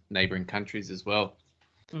in neighboring countries as well.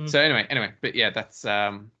 So anyway, but yeah, that's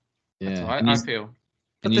how I feel.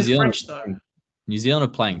 But there's French though. New Zealand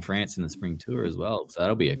are playing France in the spring tour as well, so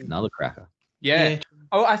that'll be another cracker. Yeah.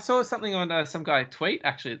 Oh, I saw something on some guy tweet.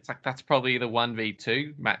 Actually, it's like that's probably the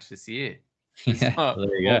 1v2 match this year. Yeah,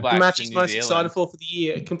 there you go. The match he's most excited for the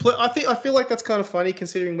year. I feel like that's kind of funny,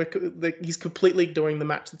 considering he's completely ignoring the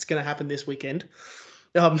match that's going to happen this weekend.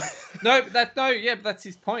 But that's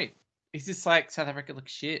his point. He's just like, South Africa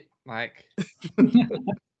looks shit, like,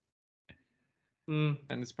 and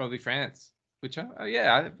it's probably France, which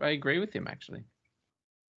I agree with him actually.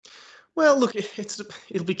 Well, look,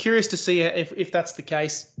 it'll be curious to see if that's the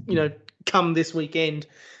case, you know, come this weekend,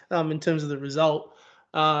 in terms of the result.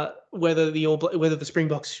 Whether the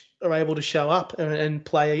Springboks are able to show up and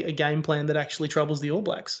play a game plan that actually troubles the All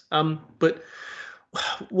Blacks. But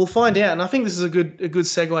we'll find out. And I think this is a good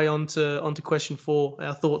segue onto question 4,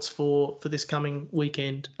 our thoughts for this coming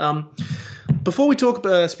weekend. Before we talk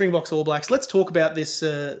about Springboks All Blacks, let's talk about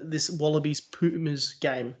this Wallabies Pumas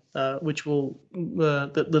game, which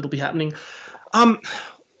that'll be happening.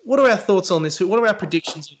 What are our thoughts on this? What are our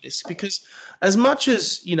predictions on this? Because as much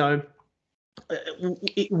as, you know,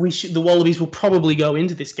 the Wallabies will probably go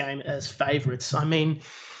into this game as favourites. I mean,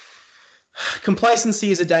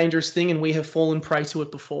 complacency is a dangerous thing, and we have fallen prey to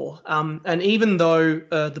it before. And even though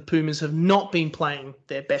the Pumas have not been playing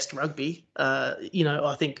their best rugby, you know,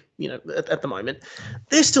 I think, you know, at the moment,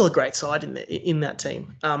 they're still a great side in that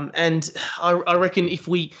team. And I reckon if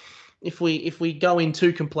we go in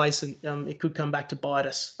too complacent, it could come back to bite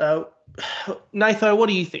us. Natho, what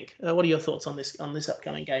do you think? What are your thoughts on this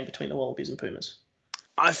upcoming game between the Wallabies and Pumas?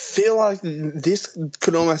 I feel like this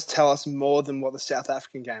could almost tell us more than what the South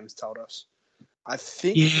African game has told us. I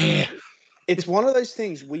think it's one of those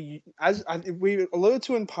things we alluded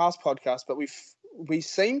to in past podcasts, but we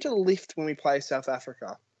seem to lift when we play South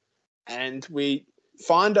Africa, and we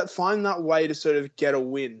find that way to sort of get a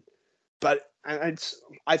win. But I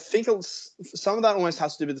think some of that almost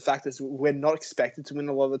has to do with the fact that we're not expected to win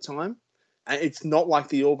a lot of the time, and it's not like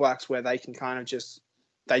the All Blacks where they can kind of just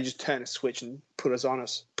turn a switch and put it on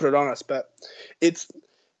us. But it's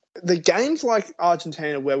the games like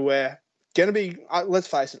Argentina where we're going to be, let's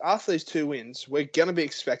face it, after these 2 wins, we're going to be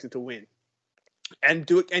expected to win and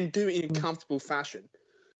do it in a comfortable fashion.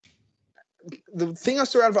 The thing I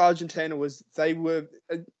saw out of Argentina was they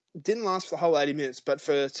didn't last for the whole 80 minutes, but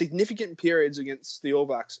for significant periods against the All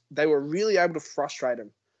Blacks, they were really able to frustrate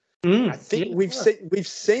them. I think we've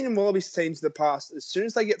seen in Wallabies teams in the past, as soon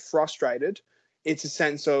as they get frustrated, it's a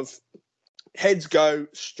sense of heads go,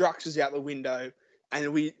 structures out the window,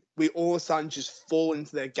 and we all of a sudden just fall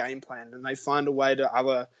into their game plan, and they find a way to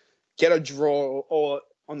either get a draw or,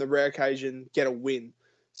 on the rare occasion, get a win.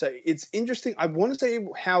 So it's interesting. I want to see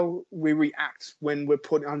how we react when we're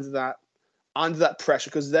put under that pressure,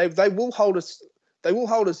 because they will hold us. They will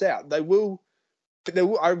hold us out.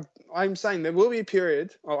 I'm saying there will be a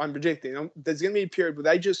period. I'm predicting there's going to be a period where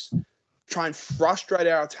they just try and frustrate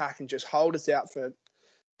our attack and just hold us out for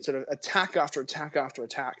sort of attack after attack after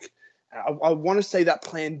attack. I want to see that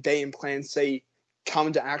plan B and plan C come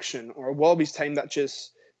into action, or a Wallabies team that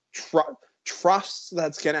just trusts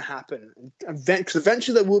that's going to happen. Because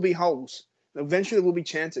eventually there will be holes. Eventually there will be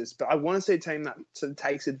chances. But I want to see a team that sort of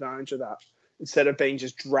takes advantage of that instead of being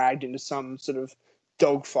just dragged into some sort of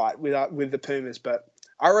dogfight with the Pumas. But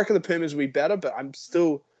I reckon the Pumas will be better, but I'm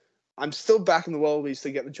still backing the Wallabies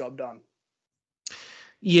to get the job done.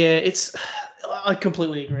 Yeah, I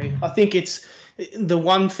completely agree. I think it's the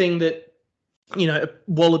one thing that, you know,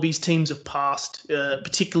 Wallabies teams have passed,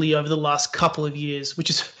 particularly over the last couple of years,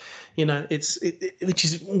 which is, which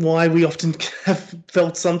is why we often have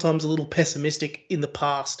felt sometimes a little pessimistic in the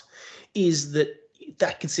past, is that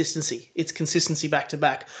consistency. It's consistency back to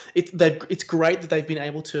back. It's great that they've been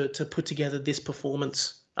able to put together this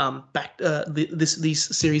performance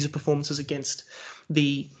these series of performances against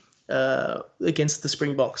the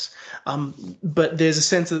Springboks. But there's a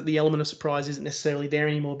sense that the element of surprise isn't necessarily there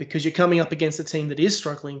anymore, because you're coming up against a team that is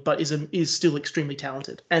struggling but is still extremely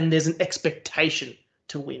talented, and there's an expectation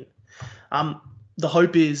to win. The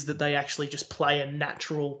hope is that they actually just play a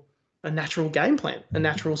natural game plan,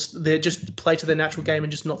 they just play to their natural game and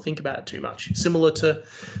just not think about it too much. Similar to,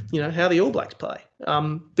 how the All Blacks play.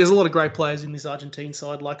 There's a lot of great players in this Argentine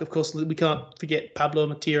side. Like, of course, we can't forget Pablo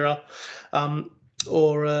Matera,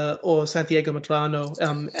 or Santiago Matrano,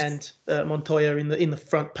 and Montoya in the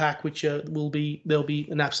front pack, which they'll be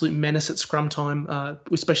an absolute menace at scrum time,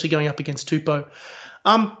 especially going up against Tupou.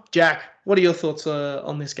 Jack, what are your thoughts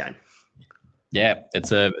on this game? Yeah,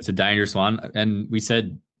 it's a dangerous one, and we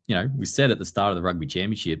said at the start of the Rugby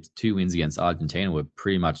Championship, 2 wins against Argentina were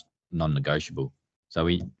pretty much non-negotiable. So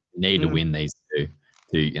we need to win these two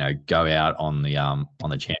to go out on the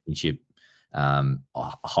championship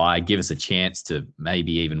high, give us a chance to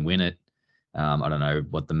maybe even win it. I don't know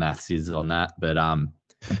what the maths is on that, but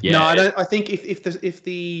yeah. No, I don't. I think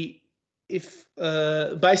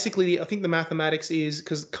basically, I think the mathematics is,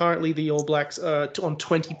 because currently the All Blacks are on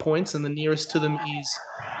 20 points, and the nearest to them is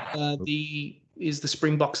the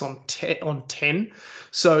Springboks on 10.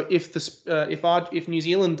 So if New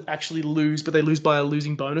Zealand actually lose, but they lose by a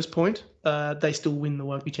losing bonus point, they still win the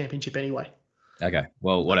Rugby Championship anyway. Okay,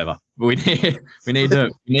 well, whatever. We need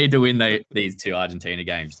to win these 2 Argentina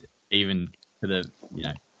games, even for the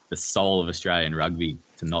soul of Australian rugby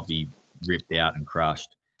to not be ripped out and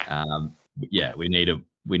crushed. Yeah, we need to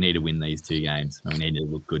win these 2 games, and we need to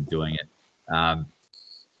look good doing it.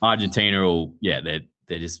 Argentina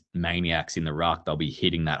they're just maniacs in the ruck. They'll be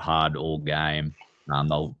hitting that hard all game.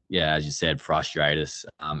 They'll, as you said, frustrate us.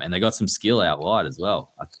 And they got some skill out wide as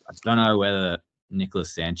well. I don't know whether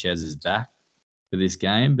Nicolas Sanchez is back for this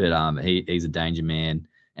game, but he's a danger man.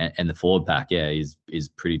 And the forward pack, is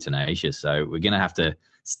pretty tenacious. So we're going to have to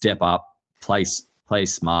step up, play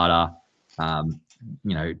smarter,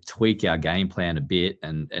 tweak our game plan a bit,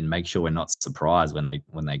 and make sure we're not surprised when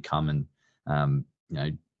they come and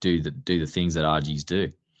do the things that RGs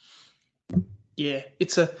do. Yeah,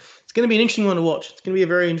 it's going to be an interesting one to watch. It's going to be a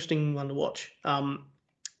very interesting one to watch,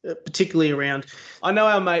 particularly around. I know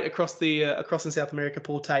our mate across in South America,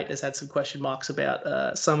 Paul Tate, has had some question marks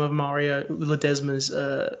about some of Mario Ledesma's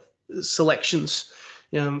selections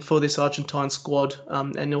for this Argentine squad,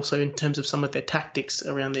 and also in terms of some of their tactics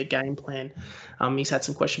around their game plan. He's had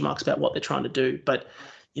some question marks about what they're trying to do, but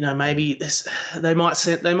maybe they might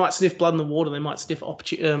sniff blood in the water. They might sniff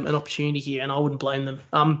an opportunity here, and I wouldn't blame them.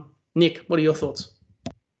 Nick, what are your thoughts?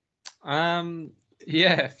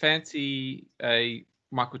 Fancy a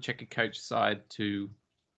Michael Cheika coach side to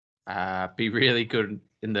be really good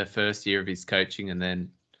in the first year of his coaching, and then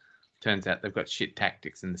turns out they've got shit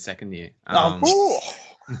tactics in the second year. Oh,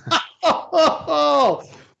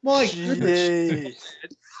 my goodness!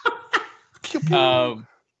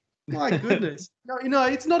 My goodness. No,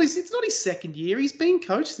 it's not his second year. He's been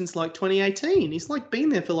coached since 2018. He's been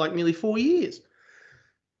there for nearly 4 years.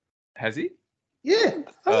 Has he? Yeah.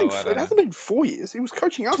 It hasn't been 4 years. He was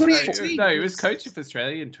coaching us. 2018. No, he was coaching for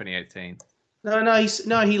Australia in 2018.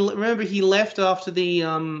 He left after the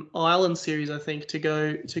Ireland series, I think, to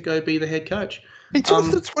go be the head coach. He took us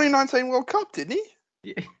to the 2019 World Cup, didn't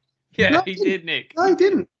he? Yeah, he did, Nick. No, he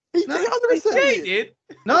didn't. He did.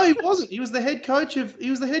 No, he wasn't. He was the head coach of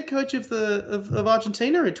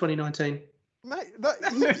Argentina in 2019. Mate,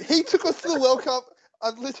 he took us to the World Cup.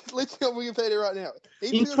 I'm literally on Wikipedia right now.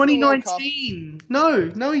 In 2019. No, he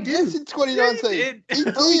didn't. Yes, in 2019. He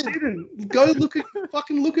did. No, he didn't. Go look at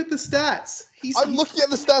the stats. I'm looking at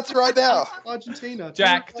the stats right now. Argentina.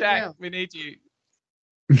 Jack, we need you.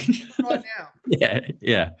 Right now.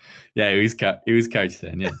 Yeah. He was coach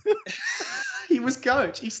then. Yeah. He was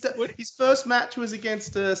coach. His first match was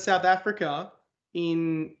against South Africa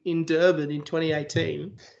in Durban in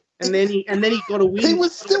 2018, and then he got a win. He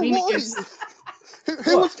was still winning.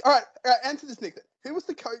 Who was all right? Answer this, Nick. Who was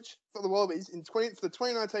the coach for the Wallabies for the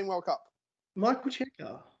 2019 World Cup? Michael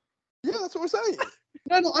Cheika. Yeah, that's what we're saying.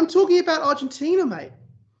 No, I'm talking about Argentina, mate.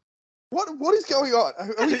 What is going on?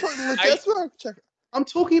 Are we talking Ledesma or Cheika? I'm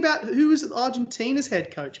talking about who was Argentina's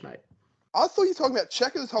head coach, mate. I thought you were talking about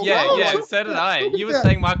Cheika this whole time. Yeah, so did I. You were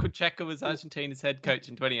saying Michael Cheika was Argentina's head coach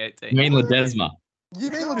in 2018. You mean Ledesma? You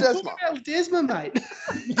mean No, I'm Ledesma? talking about Ledesma, mate.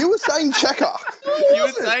 You were saying Checker. You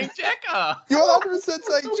were saying Checker. You were 100% I'm saying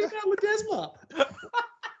talking Checker. about Ledesma.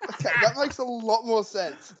 Okay, that makes a lot more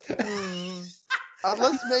sense.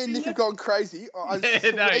 Unless me and Nick have gone crazy. I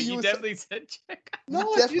Yeah, no, swear you were definitely said Checker.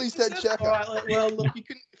 You definitely said All Checker. right, well, look, you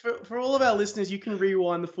can for all of our listeners, you can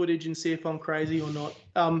rewind the footage and see if I'm crazy or not.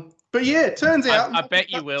 But yeah, it turns out. I bet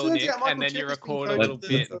you will, turns Nick, out Michael and then you Checker's been record a coach little of the-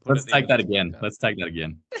 bit. And put Let's it at the take that end of the again. podcast. Let's take that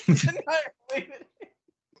again. No, leave it.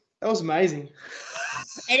 That was amazing.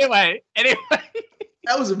 Anyway.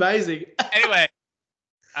 That was amazing. Anyway,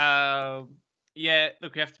 yeah,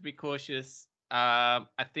 look, we have to be cautious. I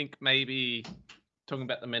think maybe talking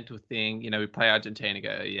about the mental thing, we play Argentina,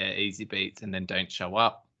 go, yeah, easy beats, and then don't show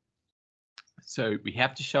up. So we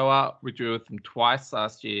have to show up. We drew with them twice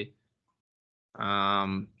last year.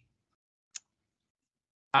 But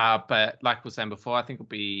like we were saying before, I think it'll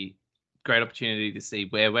be a great opportunity to see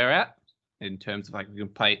where we're at in terms of we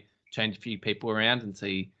can change a few people around and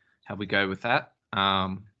see how we go with that.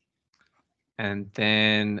 And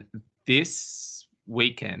then this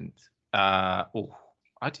weekend, I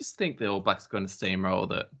just think the All Blacks are going to steamroll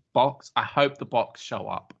the Box. I hope the Box show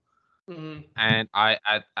up. Mm. And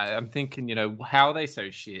I'm thinking, how are they so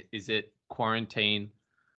shit? Is it quarantine?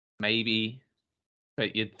 Maybe,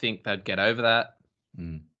 but you'd think they'd get over that.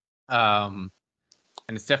 Mm. And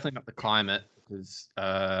it's definitely not the climate because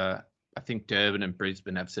I think Durban and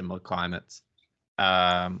Brisbane have similar climates.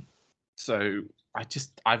 So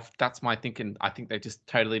that's my thinking. I think they just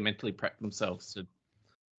totally mentally prep themselves to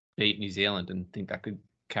beat New Zealand and think that could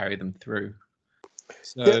carry them through.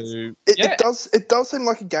 So It does seem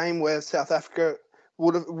like a game where South Africa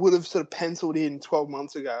would have sort of penciled in 12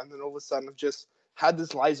 months ago, and then all of a sudden have just had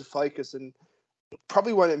this laser focus and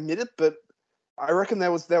probably won't admit it, but I reckon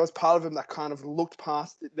there was part of them that kind of looked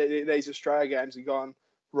past these Australia games and gone,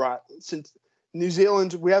 right, since New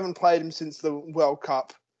Zealand, we haven't played them since the World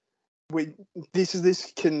Cup.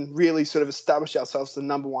 This can really sort of establish ourselves as the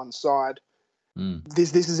number one side. Mm.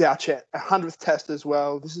 This is our chance, 100th test as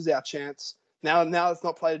well. This is our chance. Now it's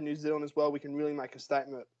not played in New Zealand as well. We can really make a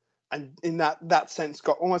statement, and in that sense,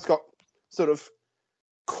 got sort of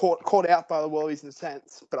caught out by the Wallabies in a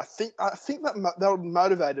sense. But I think that would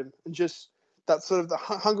motivate them, and just that sort of the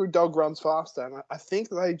hungry dog runs faster. And I think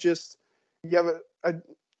you have a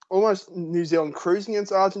almost New Zealand cruising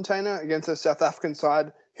against Argentina, against a South African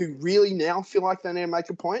side who really now feel like they need to make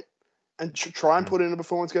a point and try and put in a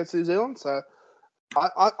performance against New Zealand. So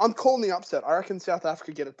I'm calling the upset. I reckon South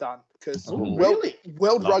Africa get it done because really?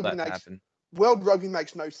 World love Rugby that to happen. World Rugby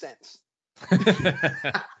makes no sense.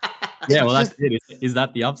 Yeah, well, that's it. Is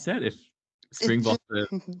that the upset if Springboks are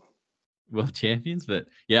world champions? But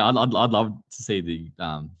yeah, I'd love to see the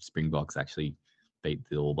Springboks actually beat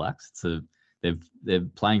the All Blacks. So they're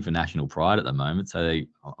playing for national pride at the moment, so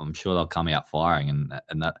I'm sure they'll come out firing,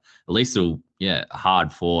 and that at least it'll a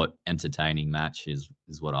hard fought, entertaining match is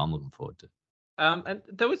what I'm looking forward to. And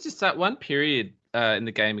there was just that one period in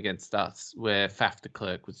the game against us where Faf de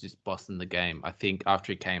Klerk was just bossing the game. I think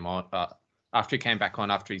after he came back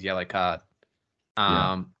on after his yellow card,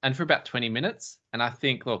 and for about 20 minutes. And I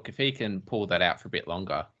think, look, if he can pull that out for a bit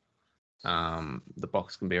longer, the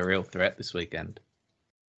Box can be a real threat this weekend.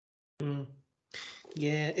 Mm.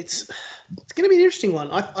 Yeah, it's going to be an interesting one.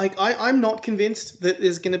 I'm not convinced that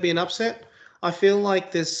there's going to be an upset. I feel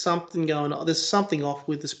like there's something going on. There's something off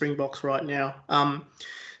with the Springboks right now. I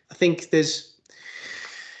think I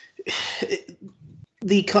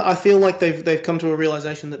feel like they've come to a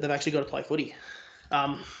realization that they've actually got to play footy.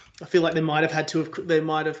 I feel like they might have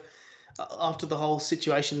after the whole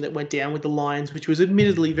situation that went down with the Lions, which was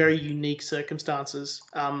admittedly very unique circumstances,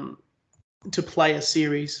 to play a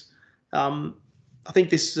series. I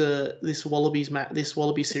think this Wallabies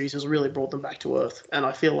series has really brought them back to earth, and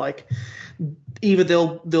I feel like either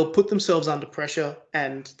they'll put themselves under pressure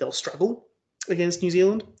and they'll struggle against New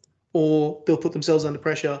Zealand, or they'll put themselves under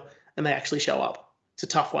pressure and they actually show up. It's a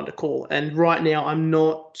tough one to call, and right now I'm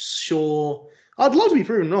not sure. I'd love to be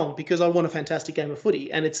proven wrong because I want a fantastic game of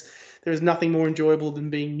footy, and there is nothing more enjoyable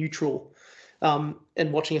than being neutral and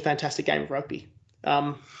watching a fantastic game of rugby,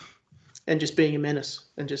 and just being a menace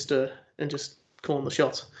and just calling the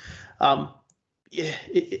shots.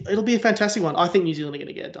 It'll be a fantastic one. I think New Zealand are going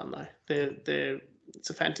to get it done though. They're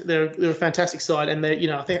a fantastic side, and I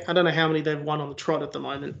don't know how many they've won on the trot at the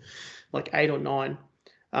moment, like 8 or 9.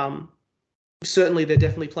 Certainly, they're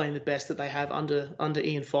definitely playing the best that they have under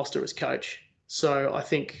Ian Foster as coach. So I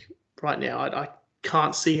think right now I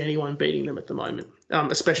can't see anyone beating them at the moment,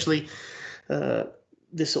 especially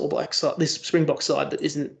this All Black side, this Springbok side that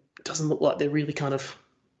doesn't look like they're really kind of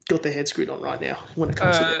got their head screwed on right now when it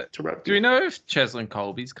comes to rugby. Do we know if Cheslin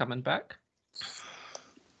Colby's coming back?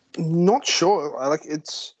 Not sure.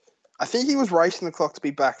 I think he was racing the clock to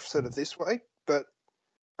be back sort of this week, but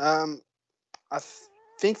I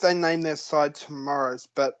think they named their side tomorrow's.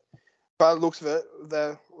 But by the looks of it,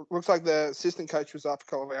 looks like the assistant coach was up a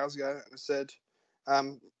couple of hours ago and said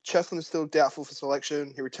Cheslin is still doubtful for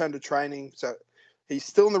selection. He returned to training, so he's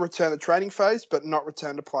still in the return to training phase, but not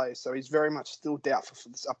return to play. So he's very much still doubtful for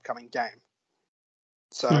this upcoming game.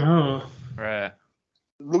 So Right.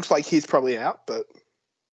 looks like he's probably out, but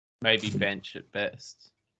Maybe bench at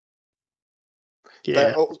best.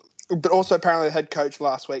 Yeah. But also apparently the head coach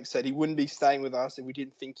last week said he wouldn't be staying with us if we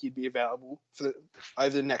didn't think he'd be available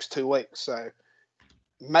over the next 2 weeks. So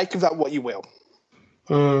make of that what you will.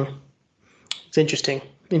 It's interesting.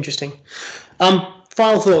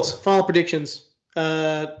 Final thoughts, final predictions.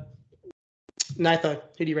 Natho,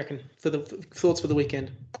 who do you reckon for the thoughts for the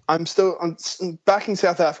weekend? I'm backing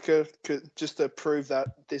South Africa just to prove that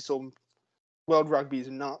this World Rugby is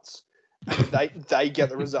nuts. And they get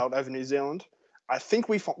the result over New Zealand. I think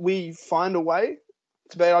we find a way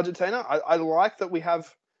to beat Argentina. I like that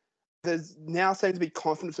there's now seems to be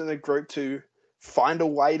confidence in the group to find a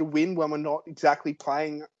way to win when we're not exactly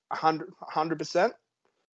playing 100%.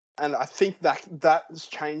 And I think that has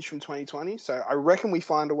changed from 2020. So I reckon we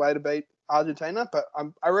find a way to beat Argentina, but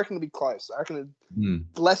I reckon it'll be close. I reckon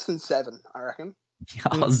less than 7, I reckon.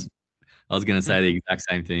 I was going to say the exact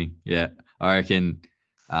same thing. Yeah, I reckon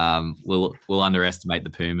we'll underestimate the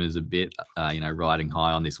Pumas a bit, riding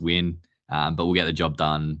high on this win, but we'll get the job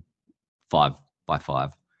done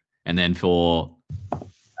 5-5. And then for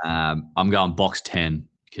I'm going box 10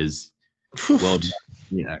 because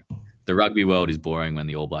the rugby world is boring when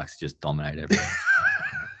the All Blacks just dominate everything.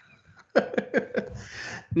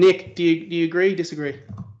 Nick, do you agree? Disagree?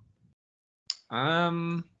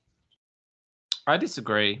 I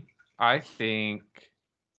disagree. I think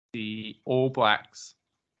the All Blacks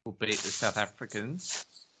will beat the South Africans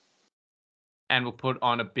and will put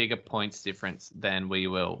on a bigger points difference than we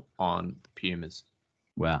will on the Pumas.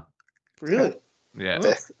 Wow. Really? Yeah.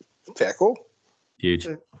 Fair call. Huge.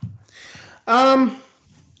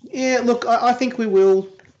 Yeah, look, I think we will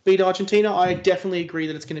beat Argentina. I definitely agree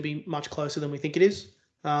that it's going to be much closer than we think it is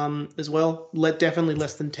as well. Definitely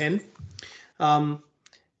less than 10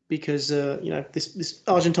 because, this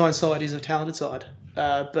Argentine side is a talented side.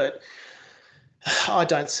 But I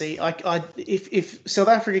don't see... If South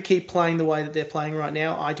Africa keep playing the way that they're playing right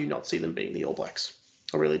now, I do not see them beating the All Blacks.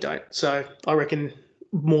 I really don't. So I reckon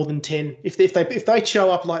more than 10. If they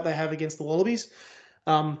show up like they have against the Wallabies,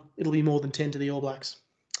 it'll be more than 10 to the All Blacks,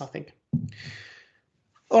 I think.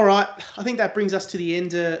 All right. I think that brings us to the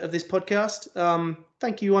end of this podcast.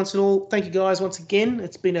 Thank you once and all. Thank you guys once again.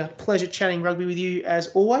 It's been a pleasure chatting rugby with you as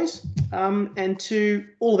always. And to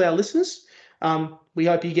all of our listeners, we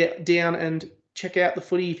hope you get down and check out the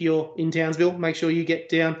footy. If you're in Townsville, make sure you get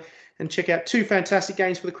down and check out 2 fantastic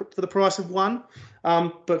games for the price of 1.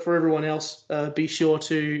 But for everyone else, be sure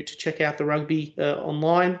to check out the rugby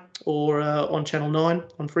online or on Channel 9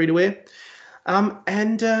 on free to air.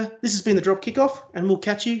 And this has been the Drop Kickoff, and we'll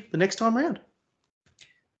catch you the next time round.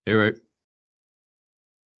 Hero.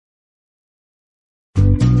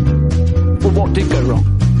 Well, what did go wrong?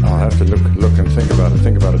 I'll have to look and think about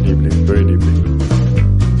it deeply, very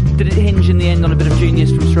deeply. Did it hinge in the end on a bit of genius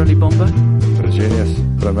from Sroli Bombo? Bit of genius,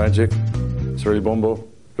 bit of magic. Sroli Bombo,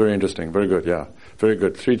 very interesting, very good, yeah. Very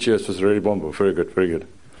good. 3 cheers for Sroli Bombo, very good, very good.